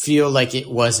feel like it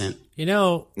wasn't. When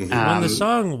the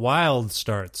song "Wild"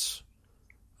 starts,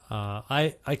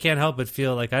 I can't help but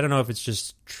feel like I don't know if it's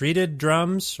just treated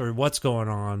drums or what's going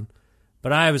on,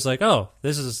 but I was like, oh,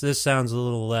 this sounds a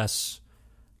little less,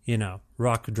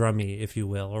 rock drummy, if you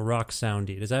will, or rock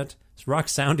soundy. Rock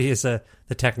soundy is the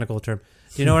technical term.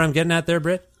 Do you know what I'm getting at there,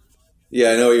 Britt?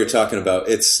 Yeah, I know what you're talking about.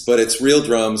 But it's real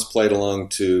drums played along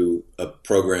to a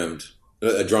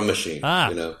drum machine.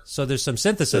 So there's some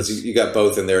synthesis. So you got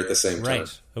both in there at the same time.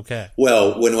 Right. Okay.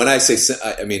 Well, when I say,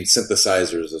 I mean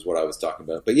synthesizers is what I was talking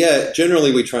about. But yeah,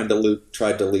 generally we tried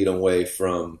to lead away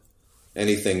from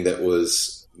anything that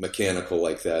was mechanical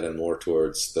like that and more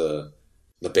towards the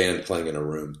band playing in a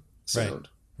room sound.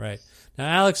 Right. Now,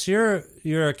 Alex, you're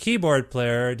a keyboard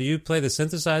player. Do you play the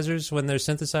synthesizers when there's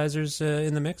synthesizers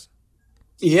in the mix?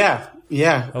 Yeah.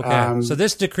 Okay. So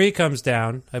this decree comes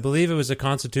down. I believe it was a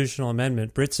constitutional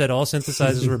amendment. Britt said all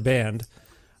synthesizers were banned.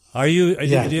 Do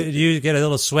you get a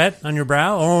little sweat on your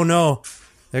brow? Oh no,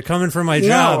 they're coming for my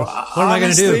job. What am I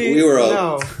going to do? We were all...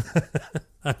 No.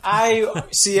 I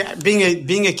see.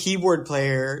 Being a keyboard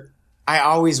player, I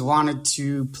always wanted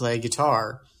to play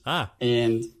guitar.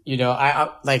 And I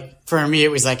like, for me,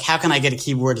 it was like, how can I get a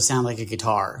keyboard to sound like a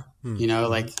guitar?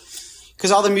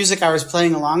 Because all the music I was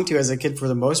playing along to as a kid, for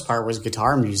the most part, was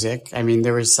guitar music. I mean,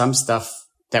 there was some stuff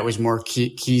that was more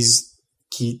keys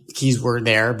were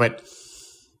there, but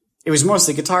it was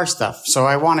mostly guitar stuff. So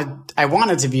I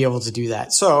wanted to be able to do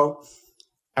that. So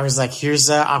I was like, here's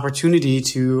an opportunity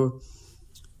to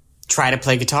try to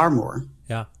play guitar more.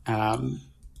 Yeah.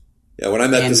 When I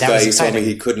met this guy, he told me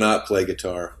he could not play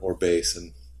guitar or bass,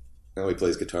 and now he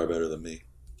plays guitar better than me.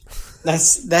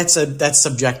 That's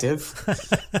subjective.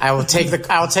 I will take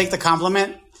the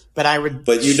compliment, but I would.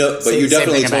 But you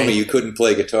definitely told me you couldn't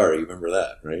play guitar. You remember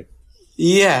that, right?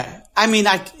 Yeah, I mean,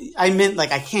 I meant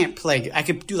like I can't play. I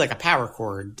could do like a power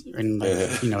chord and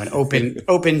an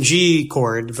open G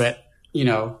chord, but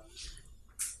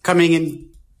coming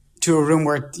into a room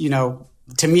where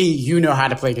to me how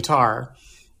to play guitar,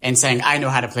 and saying I know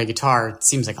how to play guitar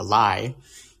seems like a lie.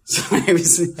 So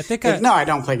I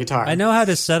don't play guitar. I know how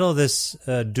to settle this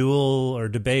duel or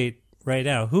debate right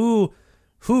now. Who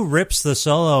who rips the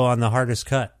solo on the hardest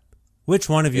cut? Which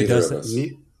one of you Neither does of it?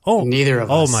 us. Neither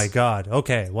of us. Oh my God.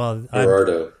 Okay. Well,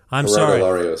 Gerardo. I'm Gerardo sorry.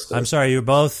 Larios does. I'm sorry. You're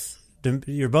both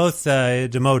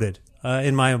demoted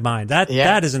in my mind.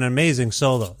 That is an amazing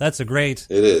solo. That's a great.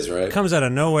 It is, right? It comes out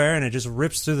of nowhere and it just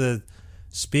rips through the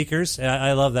speakers.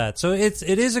 I love that. So it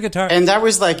is a guitar. And that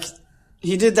was like,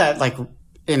 he did that like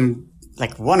in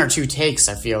like 1 or 2 takes.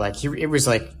 I feel like it was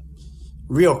like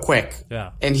real quick.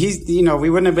 Yeah. And he's, you know, we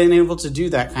wouldn't have been able to do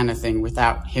that kind of thing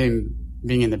without him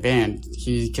being in the band.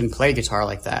 He can play guitar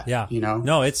like that. Yeah. You know?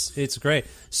 No, it's great.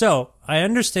 So I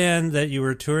understand that you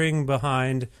were touring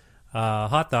behind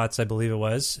Hot Thoughts, I believe it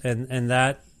was, and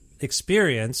that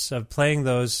experience of playing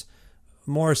those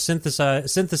more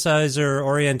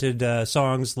synthesizer-oriented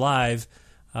songs live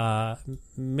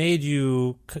made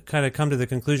you kind of come to the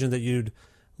conclusion that you'd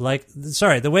like.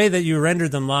 Sorry, the way that you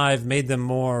rendered them live made them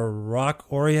more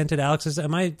rock-oriented. Alex,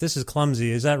 this is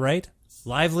clumsy. Is that right?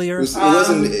 Livelier?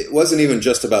 It wasn't even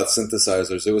just about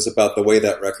synthesizers. It was about the way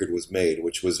that record was made,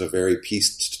 which was a very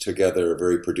pieced together,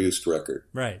 very produced record.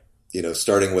 Right. You know,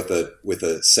 starting with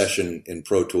a session in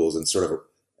Pro Tools and sort of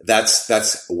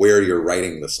that's where you're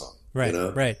writing the song. Right. You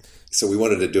know? Right. So we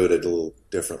wanted to do it a little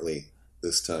differently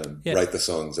this time. Yeah. Write the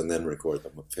songs and then record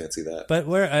them. Fancy that. But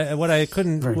what I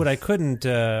couldn't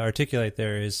articulate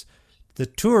there is the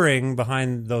touring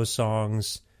behind those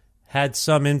songs had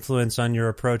some influence on your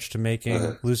approach to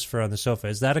making Lucifer on the Sofa.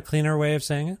 Is that a cleaner way of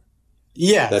saying it?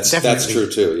 Yeah, that's true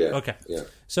too. Yeah. Okay. Yeah.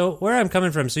 So where I'm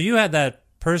coming from, so you had that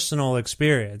personal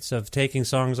experience of taking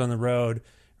songs on the road,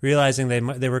 realizing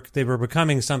they were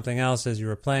becoming something else as you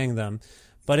were playing them,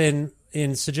 but in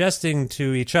suggesting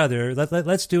to each other,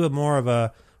 let's do more of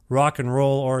a rock and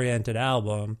roll oriented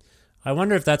album. I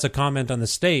wonder if that's a comment on the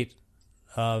state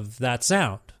of that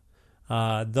sound,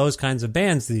 those kinds of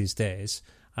bands these days.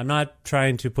 I'm not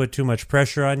trying to put too much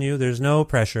pressure on you. There's no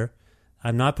pressure.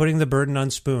 I'm not putting the burden on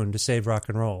Spoon to save rock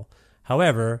and roll.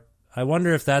 However, I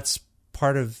wonder if that's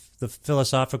part of the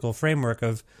philosophical framework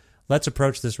of let's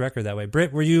approach this record that way.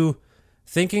 Britt, were you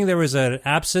thinking there was an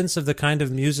absence of the kind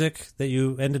of music that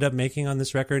you ended up making on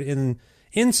this record in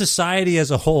society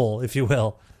as a whole, if you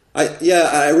will?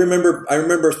 I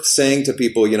remember saying to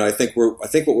people, you know, I think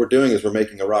what we're doing is we're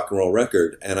making a rock and roll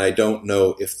record, and I don't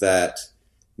know if that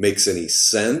makes any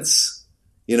sense.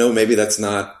 You know, maybe that's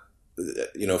not,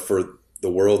 you know, for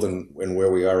the world and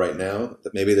where we are right now,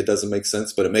 that maybe that doesn't make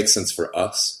sense, but it makes sense for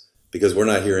us because we're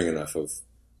not hearing enough of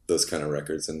those kind of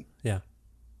records. And yeah,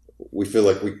 we feel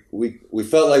like we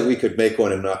felt like we could make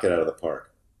one and knock it out of the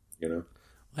park, you know?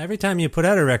 Every time you put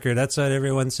out a record, that's what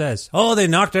everyone says. Oh, they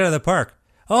knocked it out of the park.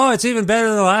 Oh, it's even better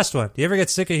than the last one. Do you ever get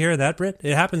sick of hearing that, Britt?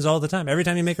 It happens all the time. Every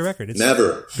time you make a record. It's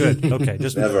never. Good. Okay.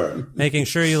 Just never. Making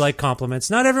sure you like compliments.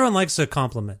 Not everyone likes a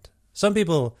compliment. Some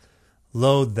people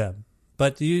loathe them.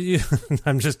 But you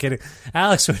I'm just kidding.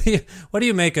 Alex, what do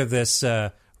you make of this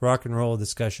rock and roll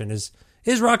discussion? Is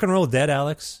rock and roll dead,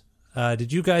 Alex?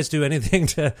 Did you guys do anything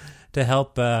to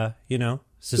help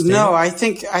sustain No, it? I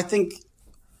think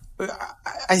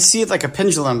I see it like a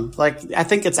pendulum. Like, I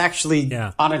think it's actually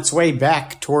on its way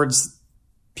back towards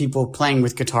people playing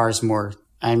with guitars more.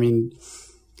 I mean,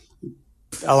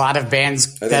 a lot of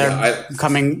bands that are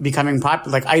becoming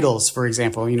popular, like Idols, for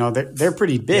example, you know, they're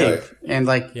pretty big and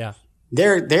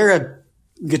they're a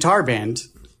guitar band.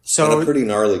 So and a pretty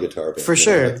gnarly guitar band. For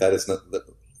sure. Like that is not,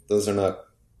 those are not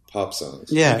pop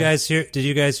songs. Yeah. Did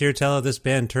you guys hear tell of this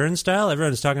band Turnstile?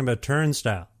 Everyone's talking about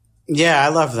Turnstile. Yeah, I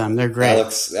love them. They're great.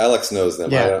 Alex knows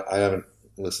them. Yeah. I haven't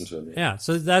listened to them yet. Yeah,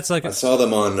 so that's like I saw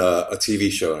them on a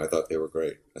TV show and I thought they were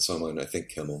great. I saw them on, I think,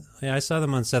 Kimmel. Yeah, I saw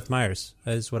them on Seth Meyers.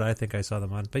 Is what I think I saw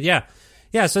them on. But yeah.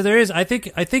 So there is. I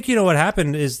think you know what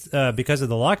happened is because of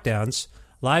the lockdowns,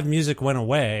 live music went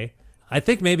away. I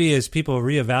think maybe as people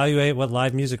reevaluate what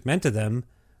live music meant to them,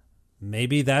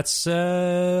 maybe that's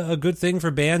a good thing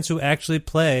for bands who actually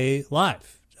play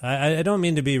live. I don't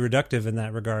mean to be reductive in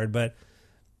that regard, but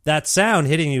that sound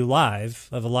hitting you live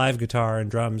of a live guitar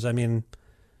and drums, I mean,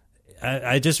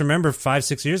 I just remember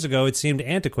 5-6 years ago it seemed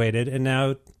antiquated, and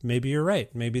now maybe you're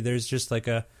right. Maybe there's just like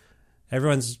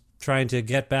everyone's trying to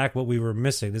get back what we were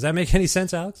missing. Does that make any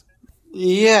sense, Alex?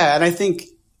 Yeah, and I think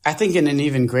in an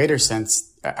even greater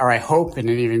sense, or I hope in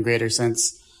an even greater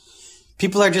sense,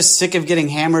 people are just sick of getting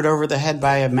hammered over the head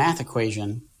by a math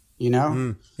equation, you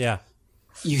know? Yeah.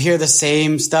 You hear the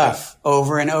same stuff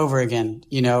over and over again.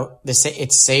 You know,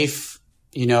 it's safe.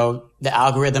 You know, the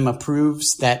algorithm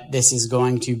approves that this is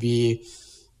going to be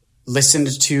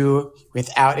listened to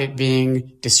without it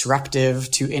being disruptive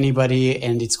to anybody,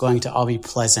 and it's going to all be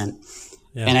pleasant.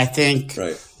 Yeah. And I think...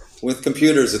 Right. With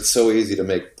computers, it's so easy to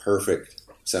make perfect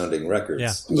sounding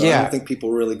records. Yeah. But I don't think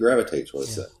people really gravitate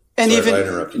towards that. And Sorry even if I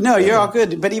interrupted no, you. you're all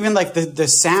good. But even like the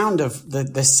sound of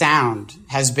the sound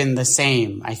has been the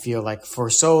same. I feel like for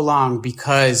so long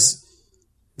because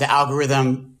the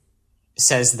algorithm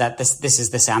says that this is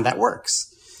the sound that works.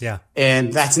 Yeah,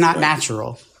 and that's not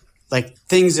natural. Like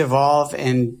things evolve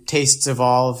and tastes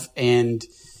evolve and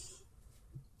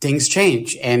things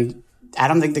change. And I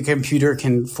don't think the computer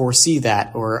can foresee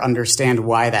that or understand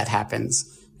why that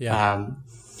happens. Yeah.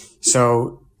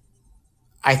 So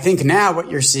I think now what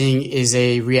you're seeing is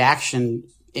a reaction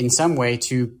in some way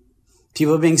to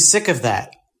people being sick of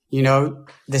that. You know,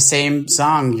 the same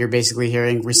song you're basically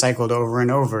hearing recycled over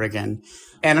and over again.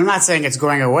 And I'm not saying it's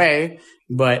going away,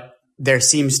 but there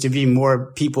seems to be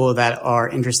more people that are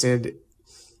interested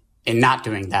in not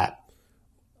doing that.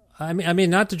 I mean,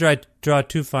 not to draw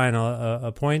too fine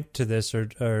a point to this, or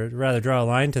rather draw a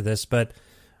line to this, but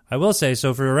I will say,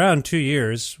 so for around 2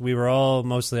 years, we were all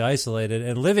mostly isolated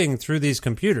and living through these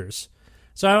computers.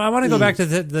 So I want to go back to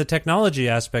the technology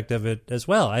aspect of it as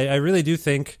well. I really do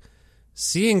think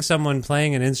seeing someone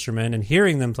playing an instrument and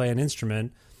hearing them play an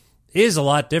instrument is a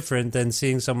lot different than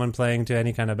seeing someone playing to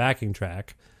any kind of backing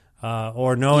track,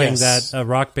 or knowing that a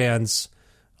rock band's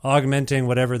augmenting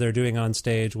whatever they're doing on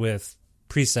stage with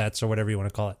presets or whatever you want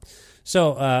to call it.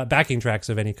 So backing tracks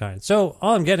of any kind. So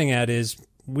all I'm getting at is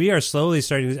we are slowly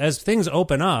starting, as things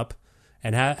open up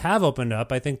and have opened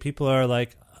up, I think people are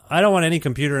like, I don't want any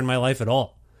computer in my life at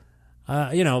all.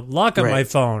 Lock up my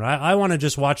phone. I want to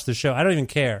just watch the show. I don't even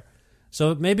care.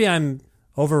 So maybe I'm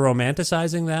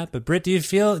over-romanticizing that. But Britt, do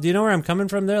you know where I'm coming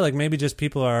from there? Like maybe just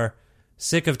people are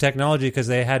sick of technology because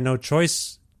they had no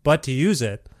choice but to use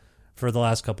it for the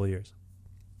last couple of years.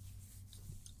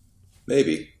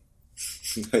 Maybe.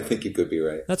 I think you could be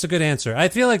right. That's a good answer. I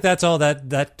feel like that's all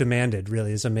that demanded,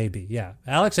 really, is a maybe. Yeah.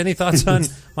 Alex, any thoughts on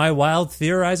my wild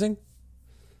theorizing?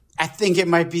 I think it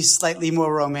might be slightly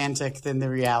more romantic than the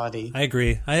reality. I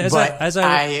agree. I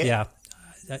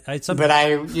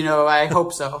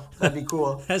hope so. That'd be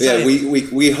cool.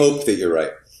 We hope that you're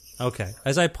right. Okay.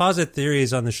 As I posit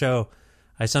theories on the show,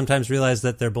 I sometimes realize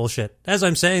that they're bullshit as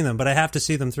I'm saying them, but I have to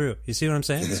see them through. You see what I'm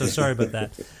saying? So sorry about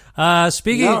that.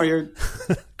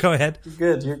 Go ahead. You're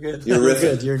good. You're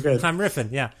good. You're good. I'm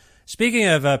riffing, yeah. Speaking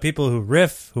of people who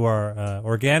riff, who are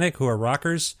organic, who are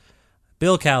rockers,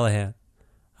 Bill Callahan.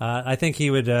 I think he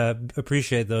would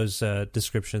appreciate those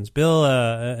descriptions. Bill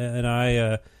and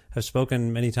I have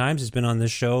spoken many times. He's been on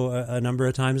this show a number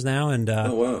of times now, and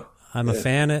I'm a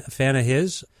fan of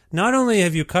his. Not only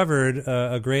have you covered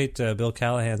a great Bill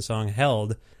Callahan song,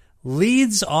 Held,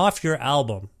 leads off your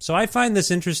album. So I find this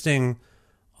interesting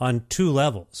on two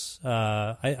levels.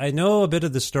 I know a bit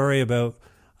of the story about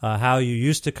how you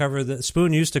used to cover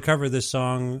Spoon used to cover this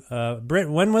song.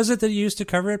 Britt, when was it that you used to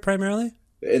cover it primarily?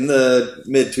 In the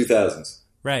mid-2000s.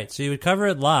 Right. So you would cover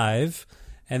it live,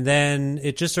 and then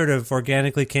it just sort of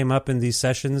organically came up in these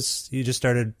sessions. You just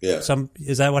started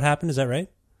is that what happened? Is that right?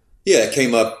 Yeah, it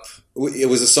came up. It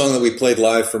was a song that we played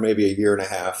live for maybe a year and a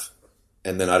half,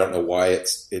 and then I don't know why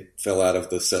it fell out of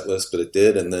the set list, but it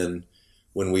did. And then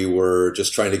when we were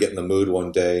just trying to get in the mood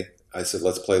one day, I said,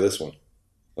 let's play this one.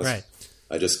 Right.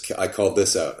 I called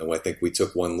this out, and I think we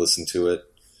took one listen to it.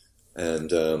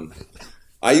 And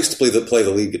I used to play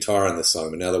the lead guitar on this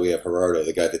song, but now that we have Gerardo,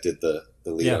 the guy that did the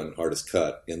lead on Hardest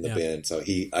Cut in the band, so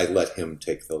I let him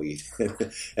take the lead.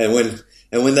 and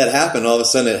when that happened, all of a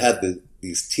sudden it had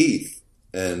these teeth.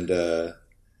 And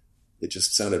it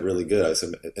just sounded really good.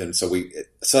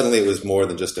 Suddenly it was more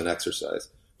than just an exercise.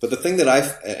 But the thing that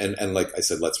and like I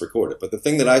said, let's record it. But the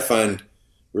thing that I find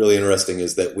really interesting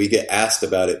is that we get asked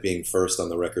about it being first on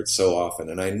the record so often.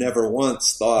 And I never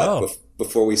once thought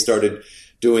before we started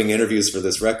doing interviews for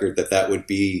this record that would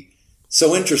be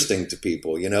so interesting to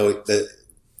people. You know, that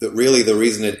really the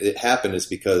reason it happened is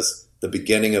because the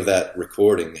beginning of that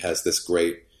recording has this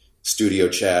great studio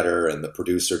chatter and the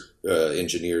producer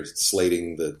engineer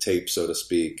slating the tape, so to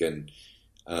speak, and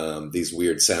these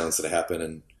weird sounds that happen.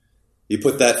 And you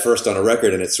put that first on a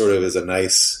record, and it sort of is a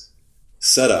nice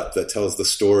setup that tells the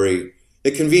story.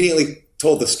 It conveniently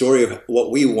told the story of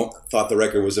what we thought the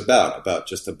record was about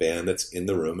just a band that's in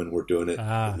the room and we're doing it,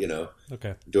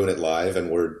 doing it live,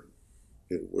 and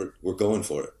we're going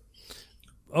for it.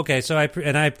 Okay, so I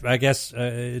guess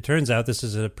it turns out this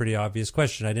is a pretty obvious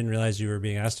question. I didn't realize you were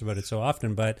being asked about it so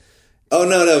often, but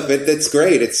no, but that's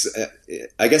great. It's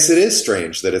I guess it is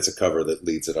strange that it's a cover that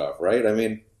leads it off, right? I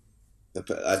mean,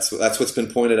 that's what's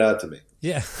been pointed out to me.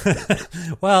 Yeah,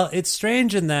 well, it's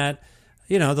strange in that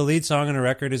the lead song on a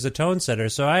record is a tone setter.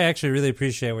 So I actually really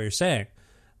appreciate what you're saying.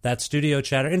 That studio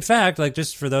chatter. In fact, like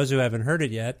just for those who haven't heard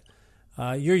it yet,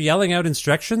 You're yelling out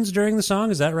instructions during the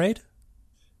song, is that right?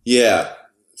 Yeah.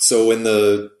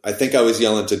 So I think I was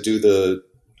yelling to do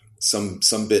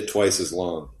some bit twice as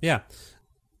long. Yeah.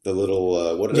 The little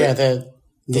the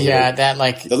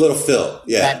little fill.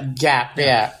 Yeah. That gap.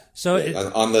 Yeah. So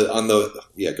on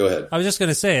the go ahead. I was just going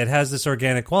to say it has this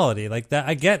organic quality like that.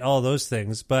 I get all those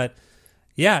things, but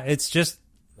yeah, it's just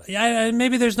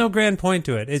maybe there's no grand point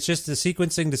to it. It's just a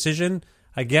sequencing decision.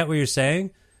 I get what you're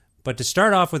saying, but to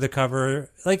start off with a cover,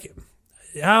 like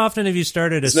how often have you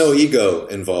started? There's no ego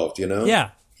involved, you know.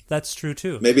 Yeah, that's true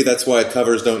too. Maybe that's why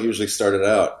covers don't usually start it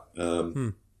out.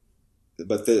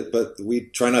 But we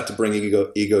try not to bring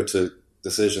ego to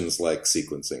decisions like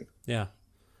sequencing. Yeah.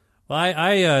 Well,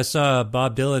 I saw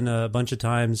Bob Dylan a bunch of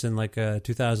times in like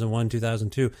 2001,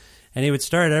 2002, and he would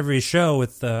start every show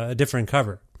with a different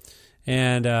cover,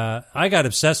 and I got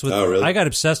obsessed with. Oh, really? I got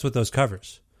obsessed with those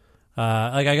covers.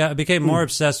 Became more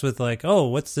obsessed with like, oh,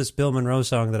 what's this Bill Monroe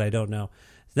song that I don't know?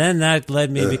 Then that led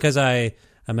me because I'm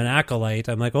an acolyte.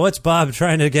 I'm like, well, what's Bob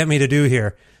trying to get me to do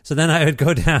here? So then I would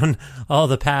go down all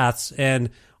the paths, and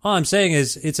all I'm saying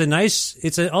is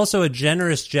it's also a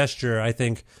generous gesture, I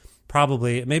think.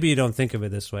 Probably, maybe you don't think of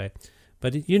it this way,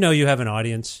 but you have an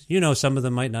audience. Some of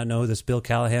them might not know this Bill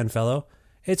Callahan fellow.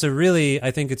 It's a really,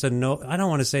 I think it's I don't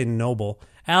want to say noble.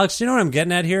 Alex, you know what I'm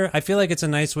getting at here? I feel like it's a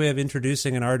nice way of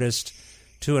introducing an artist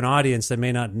to an audience that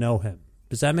may not know him.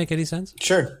 Does that make any sense?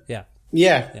 Sure. Yeah.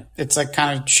 Yeah. It's like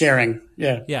kind of sharing.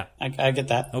 Yeah. Yeah. I get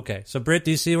that. Okay. So Britt,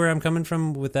 do you see where I'm coming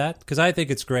from with that? Because I think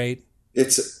it's great.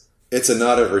 It's a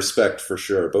nod of respect for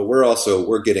sure, but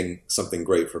we're getting something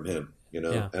great from him.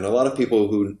 Yeah. And a lot of people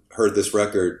who heard this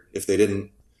record, if they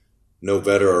didn't know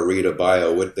better or read a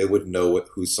bio, they wouldn't know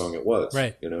whose song it was.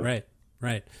 Right.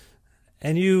 Right.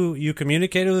 And you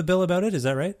communicated with Bill about it, is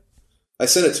that right? I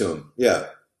sent it to him, yeah.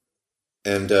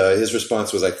 And his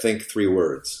response was, I think, 3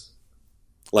 words.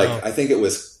 I think it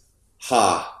was,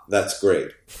 "Ha, that's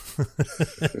great."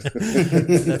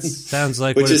 That sounds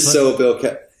like which is so Bill.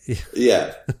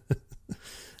 Yeah.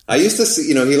 I used to see.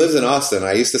 He lives in Austin.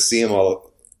 I used to see him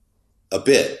a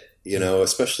bit.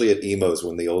 Especially at Emos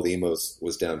when the old Emos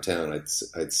was downtown.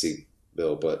 I'd see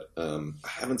Bill, but I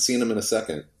haven't seen him in a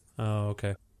second. Oh,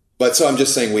 okay. But so I'm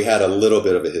just saying we had a little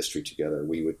bit of a history together.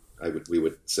 We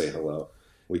would say hello.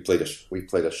 We played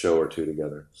a show or two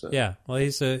together. So. Yeah. Well,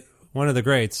 he's one of the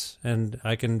greats, and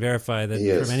I can verify that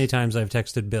for many times I've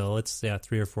texted Bill, it's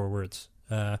 3 or 4 words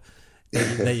that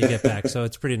you get back. So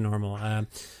it's pretty normal.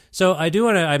 So I do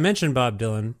want to. I mentioned Bob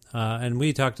Dylan, and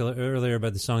we talked earlier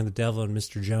about the song "The Devil and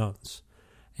Mr. Jones,"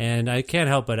 and I can't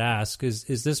help but ask: Is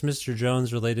this Mr.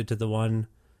 Jones related to the one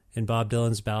in Bob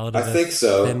Dylan's Ballad of the think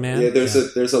so. Thin Man? Yeah,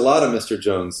 there's a lot of Mr.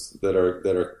 Jones that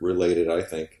are related. I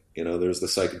think there's the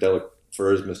Psychedelic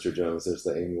Furs Mr. Jones. There's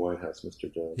the Amy Winehouse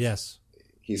Mr. Jones. Yes,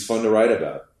 he's fun to write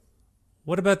about.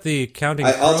 What about the Counting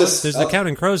Crows? There's the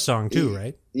Counting Crows song too,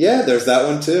 right? Yeah, there's that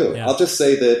one too. Yeah. I'll just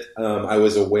say that I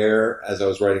was aware as I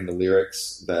was writing the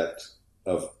lyrics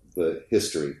of the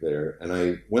history there, and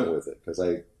I went with it because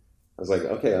I was like,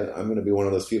 okay, I'm going to be one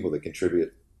of those people that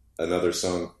contribute another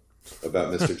song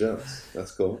about Mr. Jones.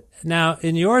 That's cool. Now,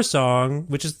 in your song,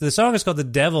 the song is called "The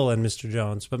Devil and Mr.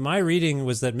 Jones," but my reading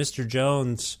was that Mr.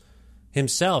 Jones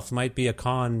himself might be a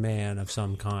con man of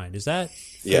some kind. Is that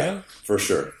fair? Yeah, for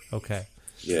sure. Okay.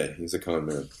 Yeah, he's a con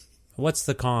man. What's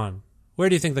the con? Where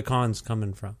do you think the con's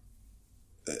coming from?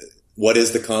 What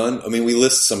is the con? I mean, we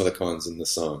list some of the cons in the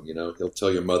song. He'll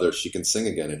tell your mother she can sing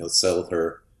again, and he'll sell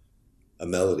her a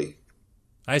melody.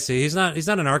 I see. He's not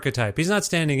an archetype. He's not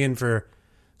standing in for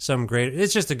some great.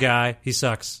 It's just a guy. He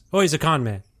sucks. Oh, he's a con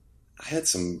man. I had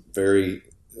some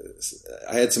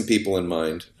people in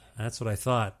mind. That's what I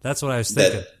thought. That's what I was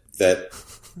thinking.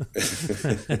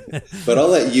 But I'll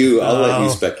let you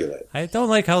speculate. I don't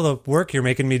like how the work you're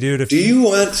making me do. Do you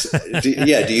want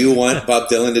Bob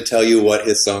Dylan to tell you what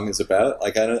his song is about?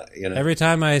 Like, I don't, Every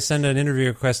time I send an interview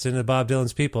request into Bob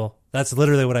Dylan's people, that's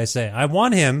literally what I say. I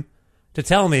want him to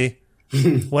tell me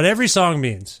what every song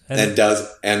means. And does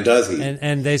he?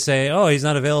 And they say, oh, he's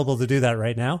not available to do that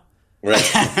right now. Right.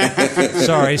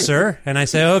 Sorry, sir. And I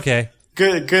say, okay.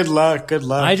 Good luck.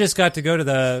 I just got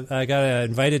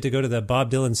invited to go to the Bob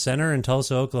Dylan Center in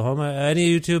Tulsa, Oklahoma. Any of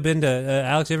you two been to,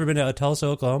 Alex, you ever been to Tulsa,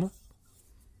 Oklahoma?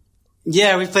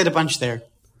 Yeah, we played a bunch there.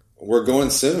 We're going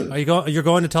soon. You're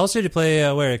going to Tulsa to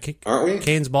play where? Aren't we?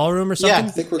 Cain's Ballroom or something? Yeah,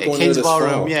 I think we're going Cain's there this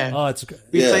Ballroom. fall. Yeah. Oh, it's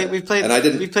we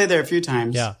played there a few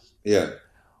times. Yeah. Yeah.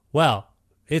 Well,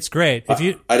 it's great. I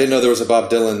didn't know there was a Bob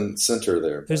Dylan Center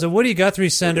there. There's a Woody Guthrie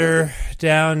Center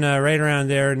down right around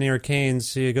there near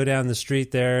Cain's. So you go down the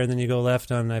street there, and then you go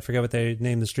left on, I forget what they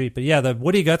named the street. But yeah, the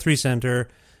Woody Guthrie Center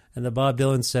and the Bob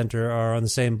Dylan Center are on the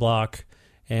same block.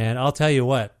 And I'll tell you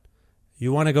what,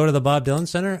 you want to go to the Bob Dylan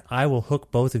Center? I will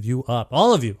hook both of you up.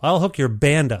 All of you. I'll hook your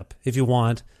band up if you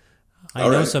want. I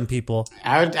know some people.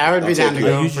 I would be down to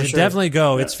go. You for should sure. definitely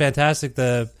go. Yeah. It's fantastic.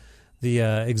 The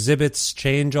exhibits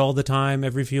change all the time,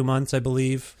 every few months, I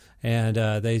believe, and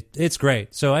it's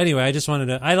great. So anyway, I just wanted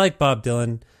to. I like Bob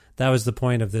Dylan. That was the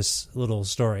point of this little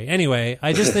story. Anyway,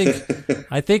 I just think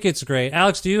I think it's great.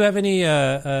 Alex, do you have any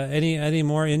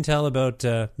more intel about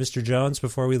Mr. Jones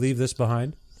before we leave this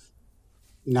behind?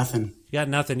 Nothing. You got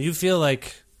nothing. You feel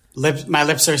like my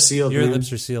lips are sealed. Your man.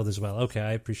 lips are sealed as well. Okay,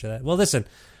 I appreciate that. Well, listen.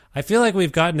 I feel like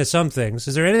we've gotten to some things.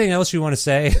 Is there anything else you want to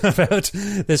say about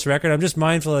this record? I'm just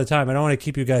mindful of the time. I don't want to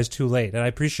keep you guys too late, and I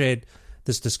appreciate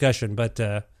this discussion, but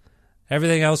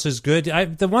everything else is good.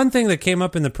 The one thing that came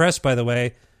up in the press, by the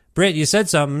way, Britt, you said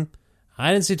something.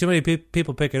 I didn't see too many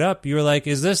people pick it up. You were like,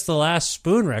 is this the last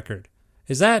Spoon record?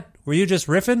 Were you just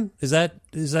riffing? Is that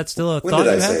still a thought you have?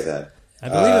 When did I say that? I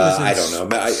believe it was I don't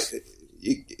know.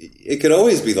 It could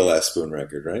always be the last Spoon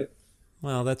record, right?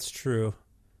 Well, that's true.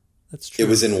 That's true. It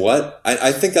was in what?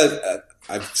 I think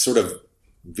I've sort of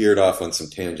veered off on some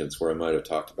tangents where I might have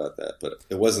talked about that, but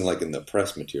it wasn't like in the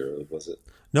press material, was it?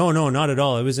 No, not at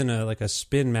all. It was in a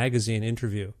Spin magazine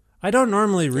interview. I don't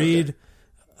normally read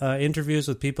interviews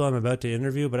with people I'm about to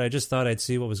interview, but I just thought I'd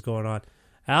see what was going on.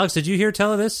 Alex, did you hear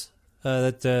tell of this?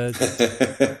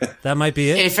 That might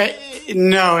be it.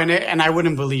 No, and I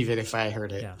wouldn't believe it if I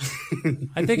heard it. Yeah.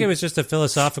 I think it was just a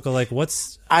philosophical,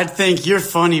 I'd think you're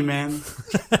funny, man.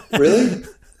 Really?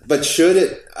 But should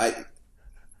it?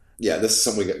 Yeah, this is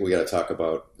something we got to talk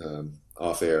about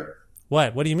off air.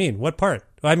 What? What do you mean? What part?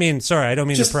 I mean, sorry, I don't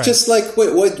mean the press. Just like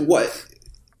what?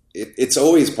 It's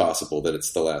always possible that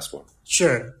it's the last one.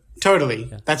 Sure. Totally.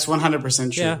 Yeah. That's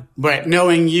 100% true. Yeah. But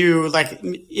knowing you,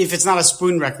 if it's not a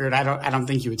Spoon record, I don't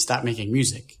think you would stop making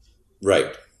music.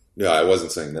 Right. No, I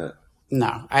wasn't saying that.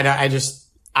 No,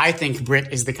 I think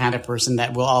Britt is the kind of person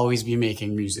that will always be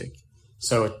making music.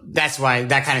 So that's why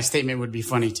that kind of statement would be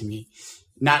funny to me.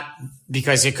 Not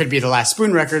because it could be the last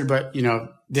Spoon record, but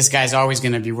this guy's always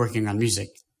going to be working on music.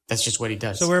 That's just what he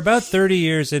does. So we're about 30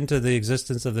 years into the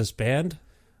existence of this band.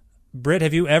 Britt,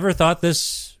 have you ever thought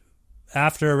this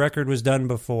after a record was done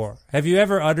before? Have you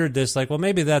ever uttered this well,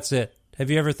 maybe that's it? Have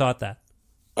you ever thought that?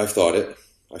 I've thought it,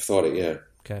 yeah.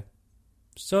 Okay.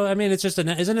 So, I mean, it's just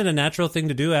isn't it a natural thing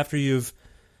to do after you've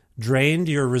drained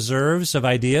your reserves of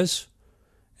ideas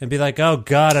and be like, oh,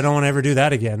 God, I don't want to ever do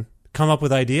that again. Come up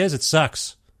with ideas? It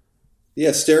sucks.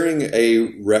 Yeah, staring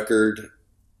a record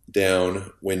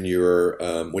down when you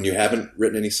haven't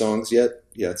written any songs yet,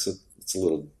 yeah, it's a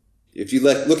little... If you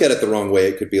look at it the wrong way,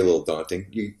 it could be a little daunting.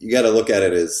 You got to look at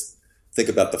it as think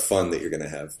about the fun that you're going to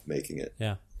have making it.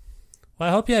 Yeah. Well,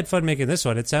 I hope you had fun making this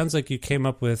one. It sounds like you came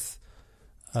up with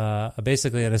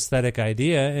basically an aesthetic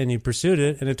idea and you pursued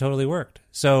it and it totally worked.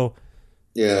 So.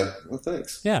 Yeah. Well,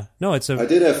 thanks. Yeah. No, I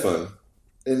did have fun,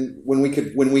 and when we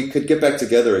could get back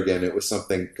together again, it was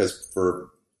something because for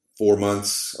 4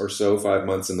 months or so, 5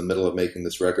 months in the middle of making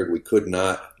this record, we could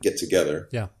not get together.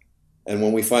 Yeah. And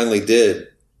when we finally did.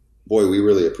 Boy, we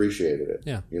really appreciated it.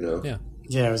 Yeah. Yeah.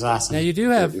 Yeah, it was awesome. Now you do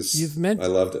have I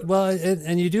loved it. Well,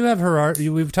 and you do have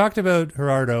Gerardo. We've talked about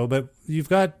Gerardo, but you've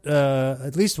got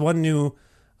at least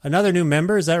another new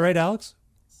member. Is that right, Alex?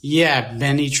 Yeah,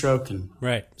 Benny Troken.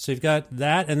 Right. So you've got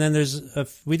that, and then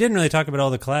we didn't really talk about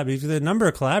all the collaborators. There's a number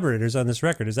of collaborators on this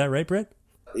record. Is that right, Britt?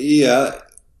 Yeah.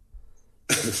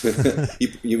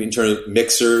 You mean in terms of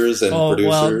mixers and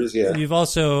producers? Well, yeah. You've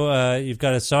also you've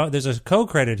got a song. There's a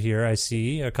co-credit here. I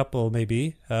see a couple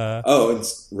maybe.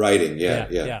 It's writing.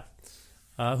 Yeah.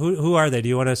 Who are they? Do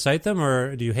you want to cite them,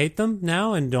 or do you hate them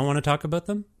now and don't want to talk about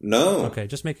them? No. Okay,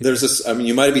 just make it. There's this. I mean,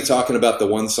 you might be talking about the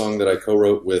one song that I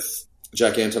co-wrote with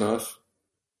Jack Antonoff.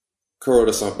 Co-wrote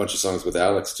a bunch of songs with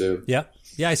Alex too. Yeah.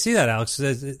 I see that, Alex.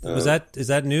 Is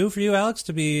that new for you, Alex,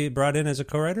 to be brought in as a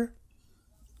co-writer?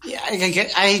 Yeah,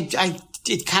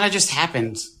 it kind of just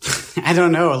happened. I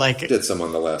don't know. Did some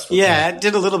on the last one. Yeah, I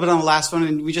did a little bit on the last one,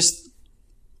 and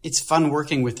it's fun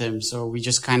working with him. So we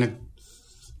just kind of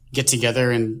get together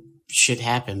and shit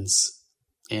happens.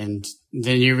 And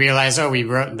then you realize,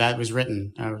 that was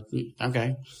written. Oh,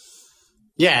 okay.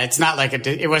 Yeah, it's not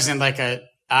it wasn't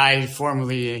I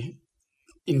formally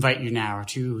invite you now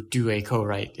to do a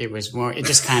co-write. It was more, it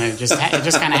just kind of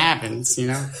happens,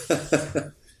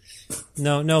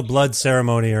 No blood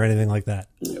ceremony or anything like that.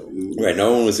 Right.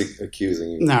 No one was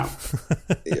accusing you. No.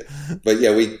 Yeah. But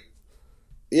we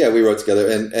wrote together,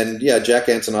 and Jack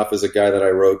Antonoff is a guy that I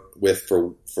wrote with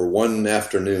for one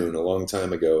afternoon a long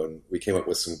time ago, and we came up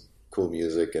with some cool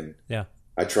music, and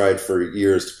I tried for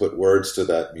years to put words to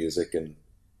that music, and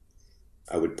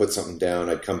I would put something down.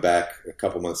 I'd come back a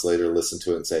couple months later, listen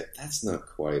to it, and say, "That's not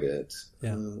quite it.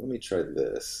 Yeah. Let me try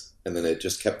this." And then it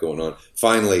just kept going on.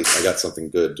 Finally, I got something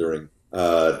good during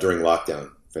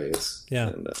lockdown phase. Yeah.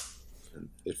 And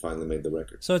it finally made the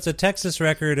record. So it's a Texas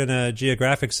record in a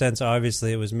geographic sense.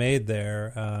 Obviously, it was made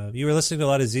there. You were listening to a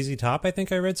lot of ZZ Top, I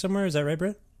think I read somewhere. Is that right,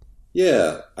 Brett?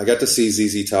 Yeah, I got to see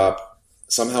ZZ Top.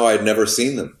 Somehow I'd never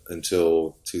seen them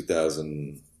until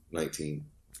 2019,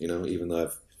 even though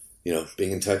I've,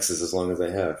 being in Texas as long as I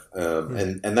have.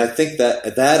 And I think that,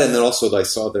 and then also I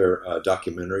saw their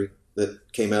documentary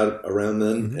that came out around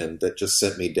then, and that just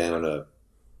sent me down a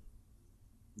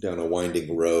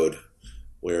winding road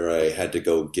where I had to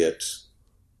go get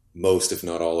most, if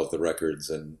not all, of the records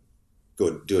and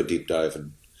go do a deep dive.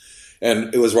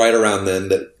 And it was right around then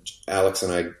that Alex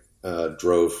and I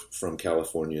drove from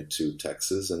California to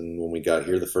Texas. And when we got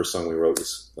here, the first song we wrote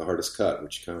was The Hardest Cut,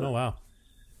 which kind of... Oh, wow.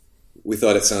 We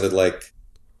thought it sounded like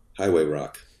highway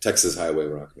rock, Texas highway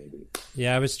rock, maybe.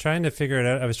 Yeah, I was trying to figure it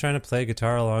out. I was trying to play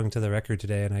guitar along to the record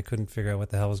today, and I couldn't figure out what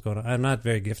the hell was going on. I'm not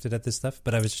very gifted at this stuff,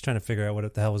 but I was just trying to figure out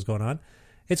what the hell was going on.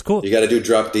 It's cool. You got to do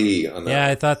drop D on that. Yeah,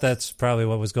 I thought that's probably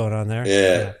what was going on there.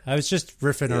 Yeah. I was just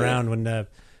riffing around when...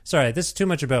 sorry, this is too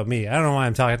much about me. I don't know why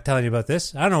I'm telling you about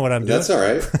this. I don't know what I'm doing. That's all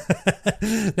right.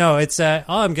 No, it's all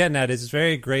I'm getting at is it's a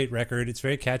very great record. It's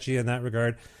very catchy in that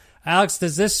regard. Alex,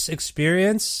 does this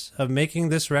experience of making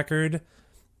this record,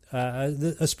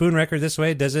 a Spoon record this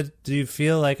way, do you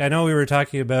feel like... I know we were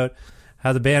talking about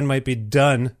how the band might be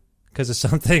done because of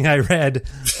something I read,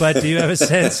 but do you have a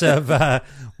sense of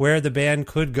where the band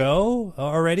could go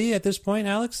already at this point,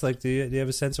 Alex? Like, do you have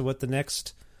a sense of what the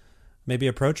next maybe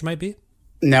approach might be?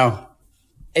 No,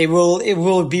 it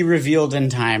will be revealed in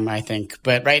time, I think.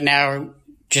 But right now,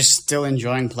 just still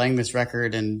enjoying playing this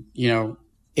record, and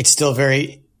it's still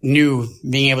very new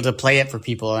being able to play it for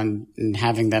people and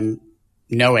having them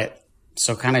know it.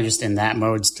 So kind of just in that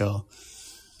mode still.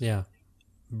 Yeah.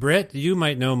 Britt, you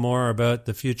might know more about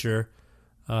the future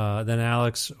than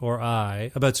Alex or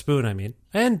I, about Spoon, I mean,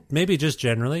 and maybe just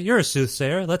generally. You're a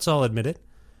soothsayer, let's all admit it.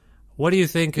 What do you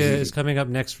think is coming up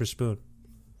next for Spoon?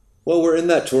 Well, we're in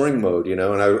that touring mode,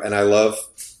 and I love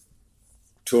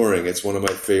touring. It's one of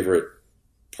my favorite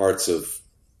parts of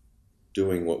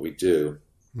doing what we do,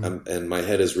 and my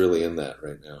head is really in that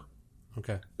right now.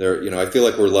 Okay. I feel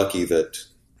like we're lucky that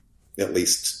at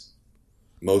least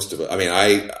most of it. I mean,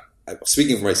 I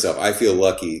speaking for myself, I feel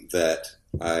lucky that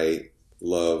I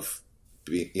love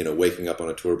waking up on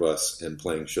a tour bus and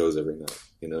playing shows every night.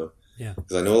 Yeah.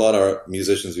 Because I know a lot of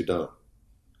musicians who don't.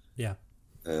 Yeah.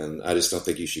 And I just don't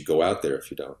think you should go out there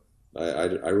if you don't.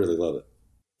 I really love it.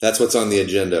 That's what's on the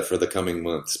agenda for the coming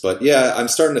months. But yeah, I'm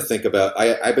starting to think about...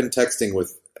 I've been texting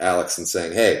with Alex and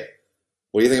saying, hey,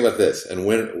 what do you think about this? And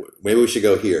maybe we should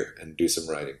go here and do some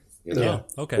writing. Yeah,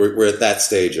 okay. We're at that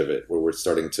stage of it where we're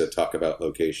starting to talk about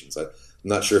locations. I'm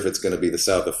not sure if it's going to be the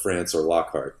south of France or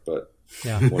Lockhart, but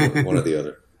one or the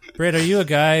other. Brett, are you a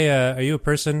guy, are you a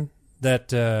person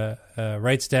that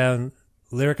writes down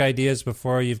lyric ideas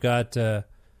before you've got a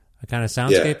kind of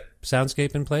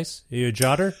soundscape in place? Are you a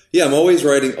jotter? Yeah, I'm always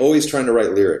trying to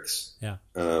write lyrics. Yeah.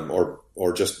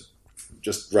 Or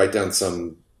just write down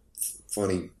some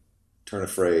funny turn of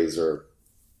phrase or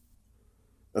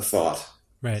a thought.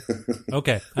 Right.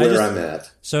 Okay. I'm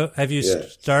at. So have you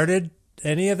started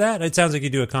any of that? It sounds like you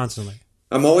do it constantly.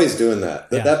 I'm always doing that.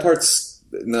 Yeah. That part's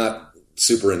not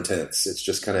super intense. It's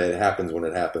just kind of, it happens when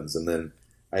it happens. And then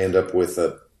I end up with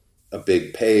a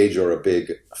big page or a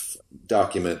big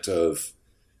document of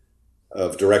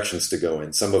directions to go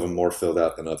in. Some of them more filled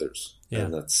out than others. Yeah.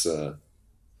 And that's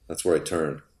where I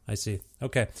turn. I see.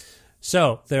 Okay.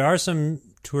 So there are some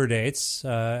tour dates.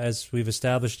 As we've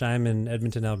established, I'm in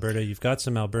Edmonton, Alberta. You've got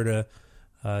some Alberta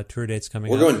tour dates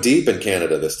coming up. We're going deep in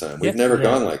Canada this time. We've never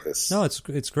gone like this. No,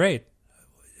 it's great.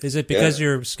 Is it because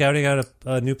you're scouting out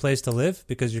a new place to live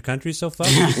because your country's so fun?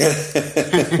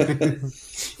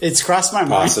 It's crossed my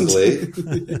mind. Possibly.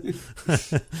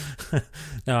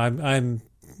 No, I'm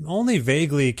only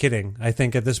vaguely kidding. I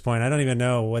think at this point, I don't even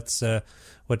know what to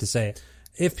say.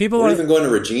 If people We're even going to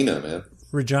Regina, man.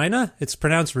 Regina? It's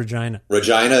pronounced Regina.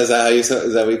 Regina, is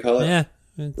that what you call it? Yeah.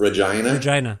 Regina?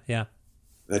 Regina, yeah.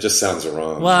 That just sounds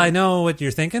wrong. Well, I know what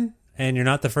you're thinking, and you're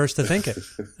not the first to think it.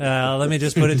 Let me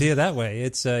just put it to you that way.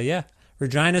 It's,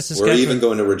 Regina, Saskatchewan. We're even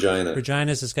going to Regina.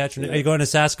 Regina, Saskatchewan. Yeah. Are you going to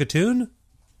Saskatoon?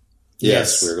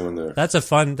 Yes, we're going there.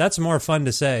 That's more fun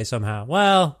to say somehow.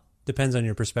 Well, depends on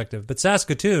your perspective. But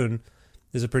Saskatoon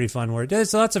is a pretty fun word.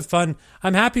 It's lots of fun.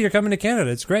 I'm happy you're coming to Canada.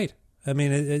 It's great. I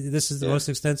mean, this is the most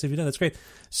extensive you've done. That's great.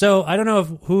 So I don't know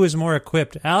who is more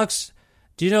equipped. Alex,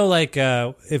 do you know,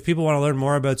 if people want to learn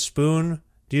more about Spoon,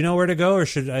 Do you know where to go, or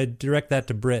should I direct that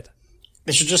to Britt?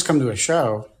 They should just come to a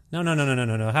show. No.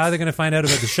 How are they going to find out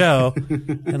about the show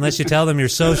unless you tell them your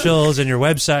socials and your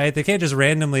website? They can't just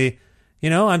randomly,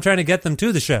 I'm trying to get them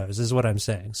to the shows is what I'm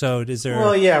saying. So is there...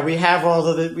 Well, yeah, we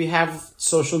have we have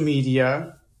social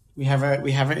media. We have an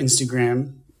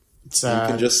Instagram. It's, you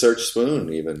can just search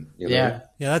Spoon even. Yeah,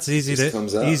 that's easy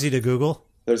to Google.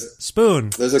 There's Spoon.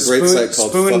 There's a great site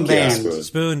called Spoon Fuck Band. Yeah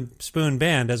Spoon. Spoon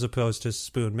Band as opposed to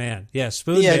Spoon Man. Yeah,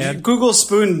 Spoon Yeah, Band. Google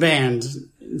Spoon Band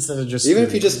instead of just Even Spoon.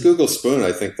 if you just Google Spoon,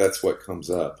 I think that's what comes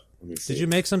up. Let me see. Did you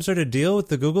make some sort of deal with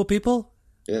the Google people?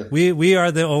 Yeah. We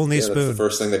are the only Spoon. That's the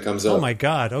first thing that comes up. Oh my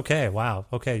God. Okay. Wow.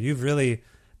 Okay. You've really...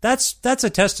 That's a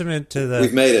testament to the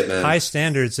We've made it, man. high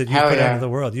standards that you put out of the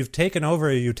world. You've taken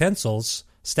over utensils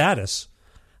status.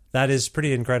 That is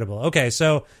pretty incredible. Okay,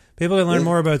 so people can learn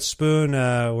more about Spoon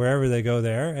wherever they go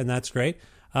there, and that's great.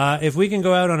 If we can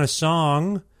go out on a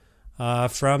song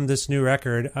from this new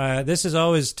record, this is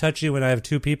always touchy when I have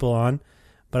two people on,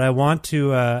 but I want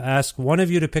to ask one of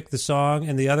you to pick the song,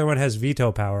 and the other one has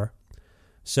veto power.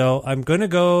 So I'm going to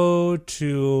go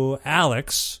to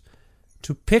Alex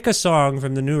to pick a song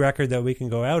from the new record that we can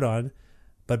go out on.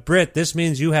 But Britt, this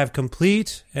means you have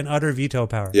complete and utter veto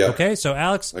power. Yeah. Okay, so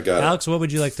Alex, I got it. Alex, what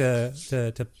would you like to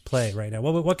play right now?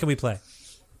 What can we play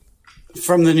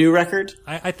from the new record?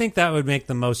 I think that would make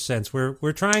the most sense.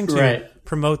 We're trying to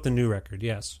promote the new record.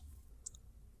 Yes.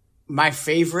 My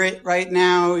favorite right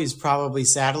now is probably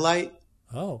Satellite.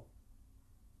 Oh.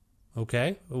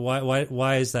 Okay.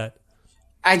 Why is that?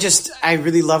 I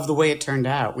really love the way it turned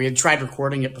out. We had tried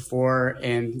recording it before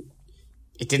and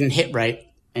it didn't hit right.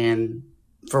 And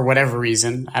for whatever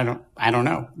reason, I don't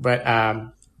know.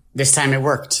 But this time it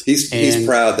worked. He's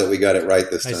proud that we got it right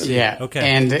this time. Yeah. Okay.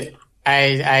 And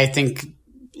I think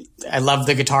I love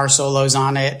the guitar solos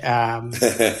on it.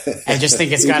 I just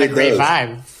think it's got a great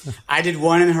vibe. I did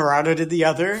one and Gerardo did the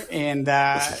other, and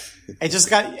it's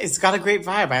got a great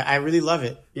vibe. I really love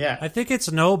it. Yeah. I think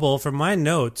it's noble. From my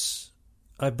notes,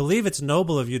 I believe it's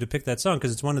noble of you to pick that song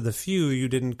because it's one of the few you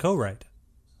didn't co-write.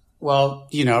 Well,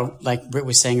 like Britt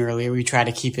was saying earlier, we try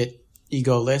to keep it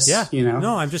egoless. Yeah.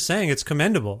 No, I'm just saying it's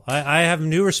commendable. I have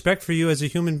new respect for you as a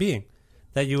human being.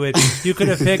 That you could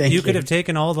have picked, you could have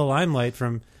taken all the limelight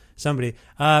from somebody.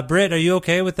 Britt, are you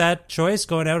okay with that choice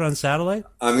going out on Satellite?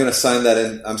 I'm going to sign that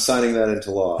in. I'm signing that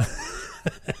into law.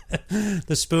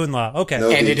 The Spoon Law. Okay. No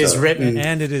and veto. it is written.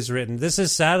 And it is written. This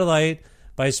is Satellite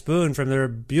by Spoon from their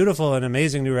beautiful and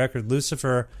amazing new record,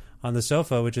 Lucifer on the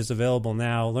Sofa, which is available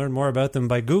now. Learn more about them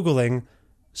by Googling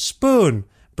Spoon.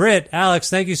 Britt, Alex,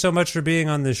 thank you so much for being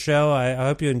on this show. I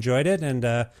hope you enjoyed it, and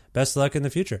best of luck in the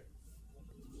future.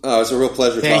 Oh, it was a real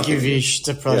pleasure Thank talking you, to you. Vish. It's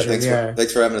a pleasure. Yeah,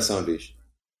 thanks for having us on, Vish.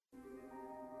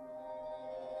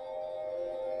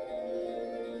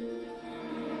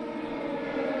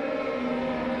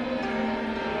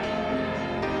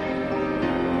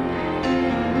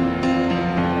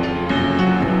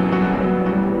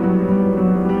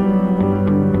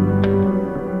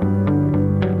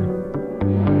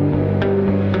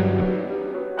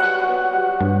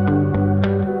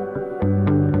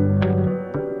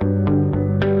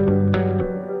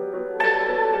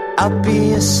 I'll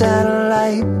be a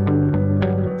satellite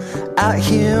out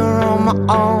here on my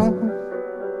own.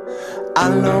 I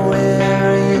know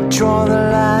where you draw the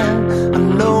line, I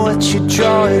know what you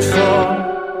draw it for.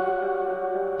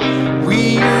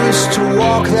 We used to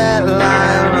walk that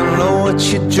line, I know what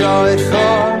you draw it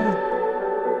for.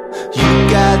 You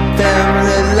got them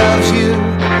that love you,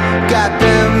 got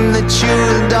them that you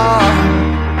adore.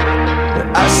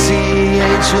 I see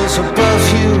angels above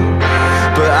you,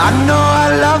 but I know I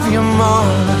love you more.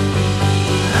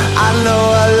 I know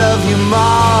I love you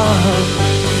more.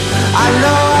 I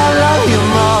know I love you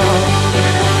more.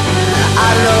 I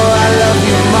know I love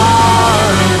you more.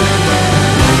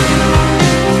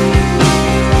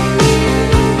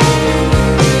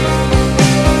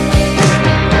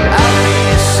 I'll be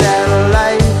a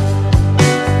satellite,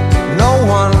 no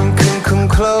one can come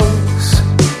close.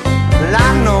 And I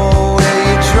know where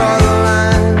you draw the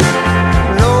line,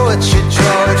 know what you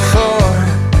draw it for.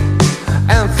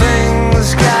 And things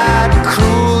got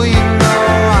cruel, you know,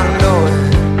 I know it.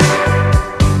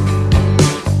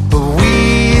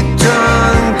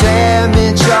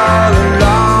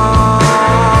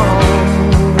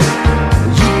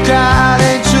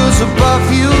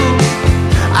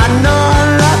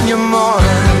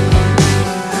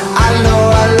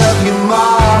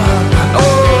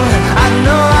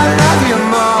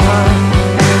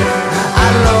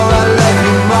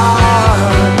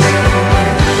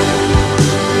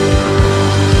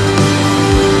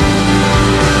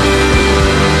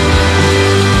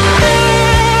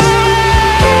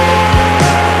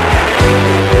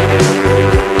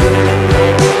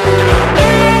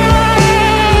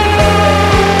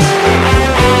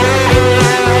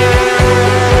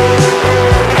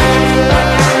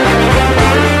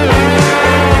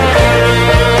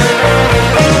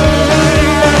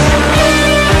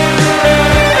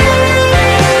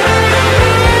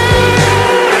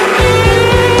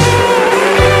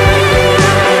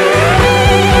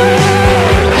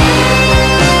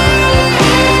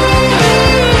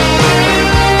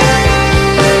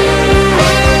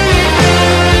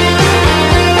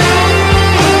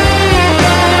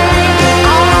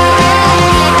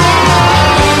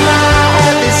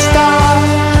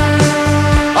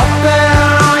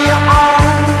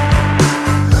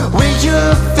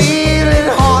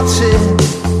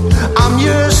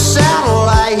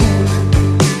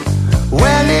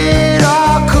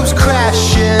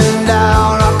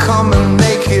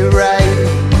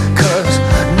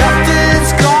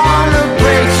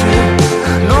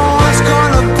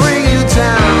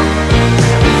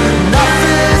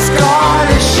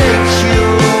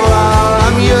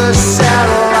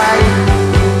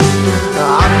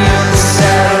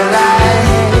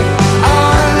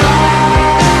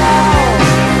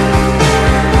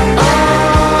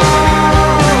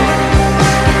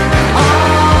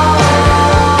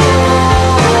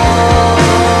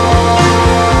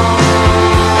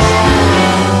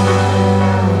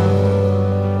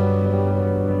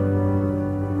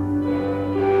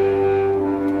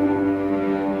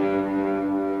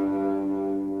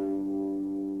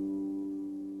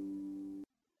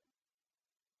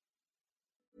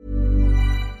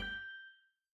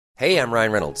 Hey, I'm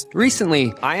Ryan Reynolds.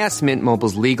 Recently, I asked Mint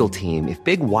Mobile's legal team if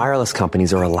big wireless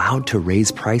companies are allowed to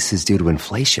raise prices due to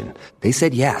inflation. They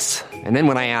said yes. And then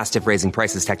when I asked if raising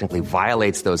prices technically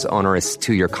violates those onerous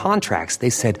 2-year contracts, they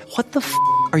said, "What the f***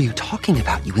 are you talking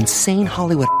about, you insane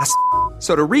Hollywood ass?"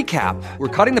 So to recap, we're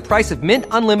cutting the price of Mint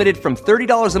Unlimited from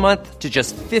 $30 a month to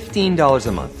just $15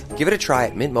 a month. Give it a try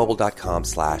at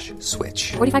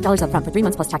mintmobile.com/switch. $45 up front for 3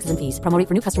 months plus taxes and fees. Promo rate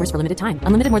for new customers for limited time.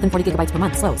 Unlimited more than 40 gigabytes per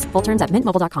month. Slows full terms at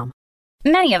mintmobile.com.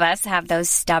 Many of us have those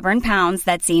stubborn pounds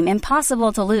that seem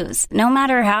impossible to lose, no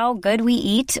matter how good we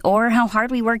eat or how hard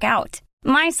we work out.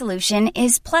 My solution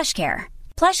is PlushCare.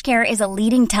 PlushCare is a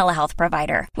leading telehealth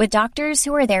provider with doctors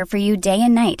who are there for you day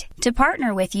and night to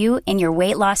partner with you in your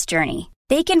weight loss journey.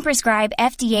 They can prescribe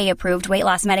FDA-approved weight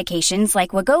loss medications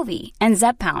like Wegovy and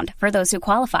Zepbound for those who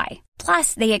qualify.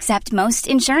 Plus, they accept most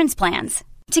insurance plans.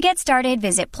 To get started,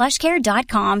 visit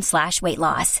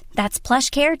plushcare.com/weightloss. That's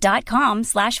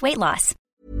plushcare.com/weightloss.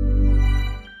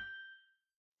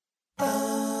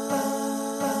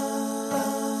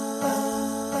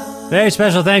 Very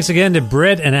special thanks again to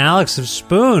Britt and Alex of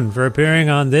Spoon for appearing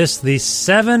on this, the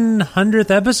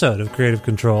 700th episode of Creative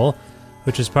Control,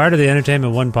 which is part of the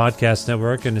Entertainment One podcast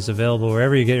network and is available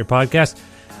wherever you get your podcast.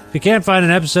 If you can't find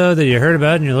an episode that you heard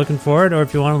about and you're looking for it, or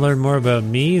if you want to learn more about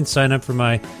me and sign up for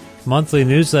my monthly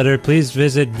newsletter, please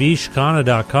visit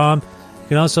vishkhanna.com. You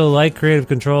can also like Creative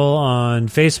Control on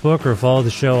Facebook or follow the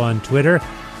show on Twitter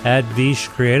at Vish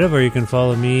Creative, or you can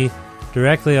follow me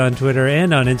directly on Twitter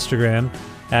and on Instagram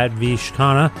at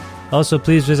vishkhanna. Also,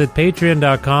 please visit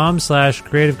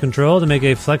patreon.com/Creative Control to make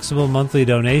a flexible monthly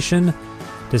donation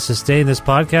to sustain this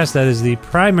podcast. That is the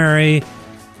primary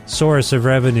source of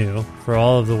revenue for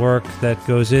all of the work that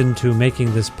goes into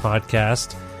making this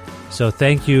podcast. So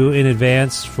thank you in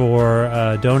advance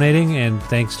for donating, and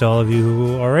thanks to all of you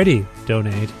who already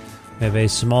donate. We have a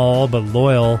small but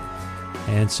loyal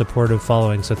and supportive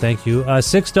following, so thank you.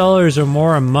 $6 or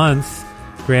more a month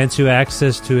grants you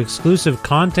access to exclusive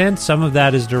content. Some of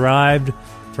that is derived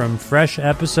from fresh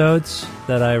episodes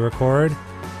that I record.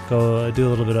 Go do a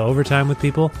little bit of overtime with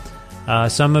people.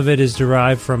 Some of it is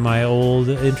derived from my old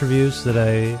interviews that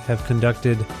I have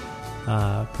conducted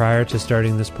prior to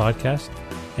starting this podcast.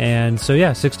 And so,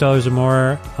 yeah, $6 or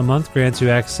more a month grants you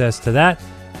access to that.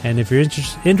 And if you're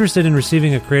interested in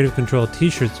receiving a Creative Control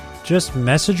t-shirt, just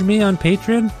message me on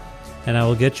Patreon, and I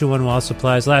will get you one while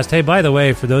supplies last. Hey, by the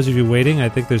way, for those of you waiting, I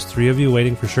think there's 3 of you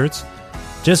waiting for shirts.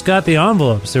 Just got the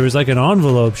envelopes. There was like an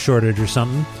envelope shortage or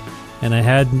something, and I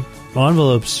had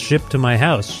envelopes shipped to my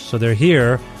house. So they're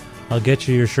here. I'll get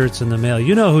you your shirts in the mail.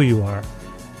 You know who you are.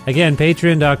 Again,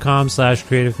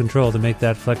 patreon.com/Creative Control to make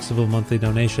that flexible monthly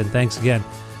donation. Thanks again.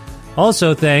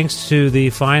 Also, thanks to the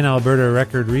fine Alberta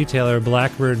record retailer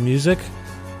Blackbird Music,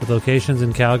 with locations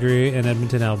in Calgary and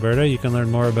Edmonton, Alberta. You can learn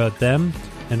more about them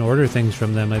and order things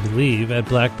from them, I believe, at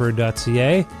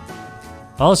blackbird.ca.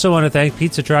 Also want to thank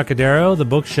Pizza Trocadero, The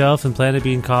Bookshelf, and Planet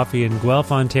Bean Coffee in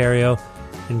Guelph, Ontario,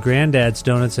 and Grandad's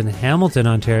Donuts in Hamilton,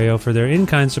 Ontario, for their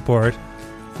in-kind support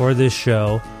for this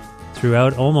show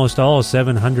throughout almost all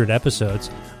 700 episodes.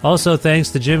 Also, thanks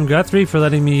to Jim Guthrie for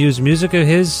letting me use music of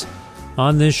his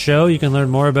on this show. You can learn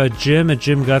more about Jim at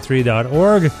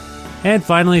jimguthrie.org. And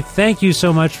finally, thank you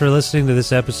so much for listening to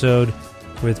this episode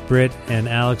with Britt and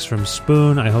Alex from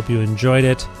Spoon. I hope you enjoyed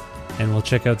it, and we'll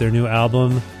check out their new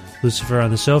album, Lucifer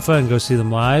on the Sofa, and go see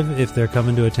them live if they're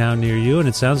coming to a town near you, and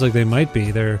it sounds like they might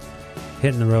be. They're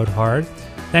hitting the road hard.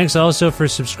 Thanks also for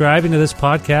subscribing to this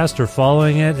podcast or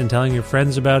following it and telling your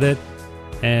friends about it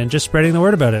and just spreading the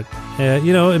word about it.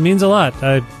 It means a lot.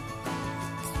 I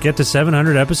get to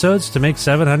 700 episodes. To make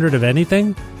 700 of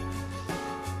anything,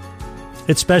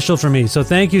 it's special for me. So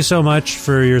thank you so much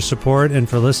for your support and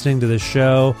for listening to this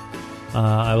show.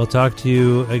 I will talk to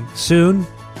you soon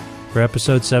for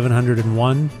episode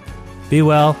 701. Be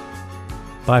well.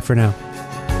 Bye for now.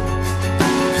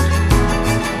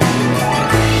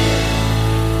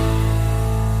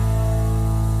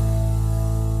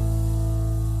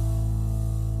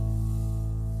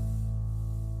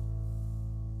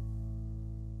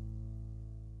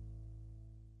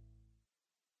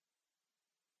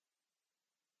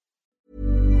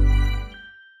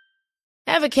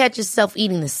 Ever catch yourself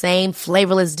eating the same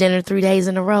flavorless dinner 3 days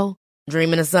in a row?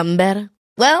 Dreaming of something better?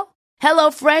 Well,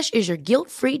 HelloFresh is your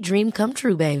guilt-free dream come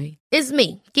true, baby. It's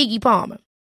me, Keke Palmer.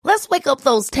 Let's wake up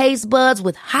those taste buds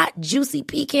with hot, juicy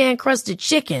pecan-crusted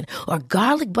chicken or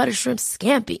garlic butter shrimp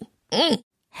scampi.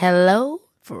 Hello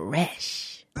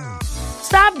Fresh.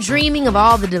 Stop dreaming of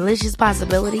all the delicious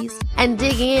possibilities and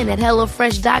dig in at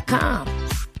HelloFresh.com.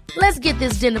 Let's get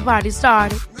this dinner party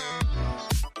started.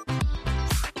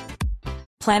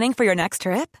 Planning for your next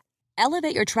trip?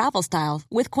 Elevate your travel style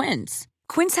with Quince.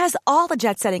 Quince has all the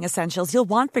jet-setting essentials you'll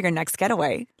want for your next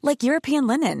getaway, like European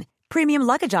linen, premium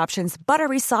luggage options,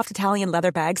 buttery soft Italian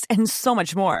leather bags, and so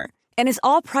much more. And is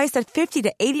all priced at 50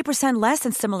 to 80% less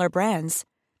than similar brands.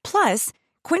 Plus,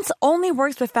 Quince only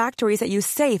works with factories that use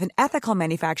safe and ethical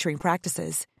manufacturing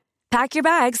practices. Pack your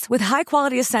bags with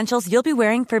high-quality essentials you'll be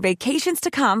wearing for vacations to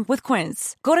come with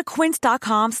Quince. Go to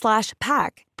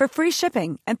quince.com/pack for free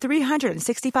shipping and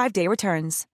 365-day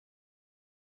returns.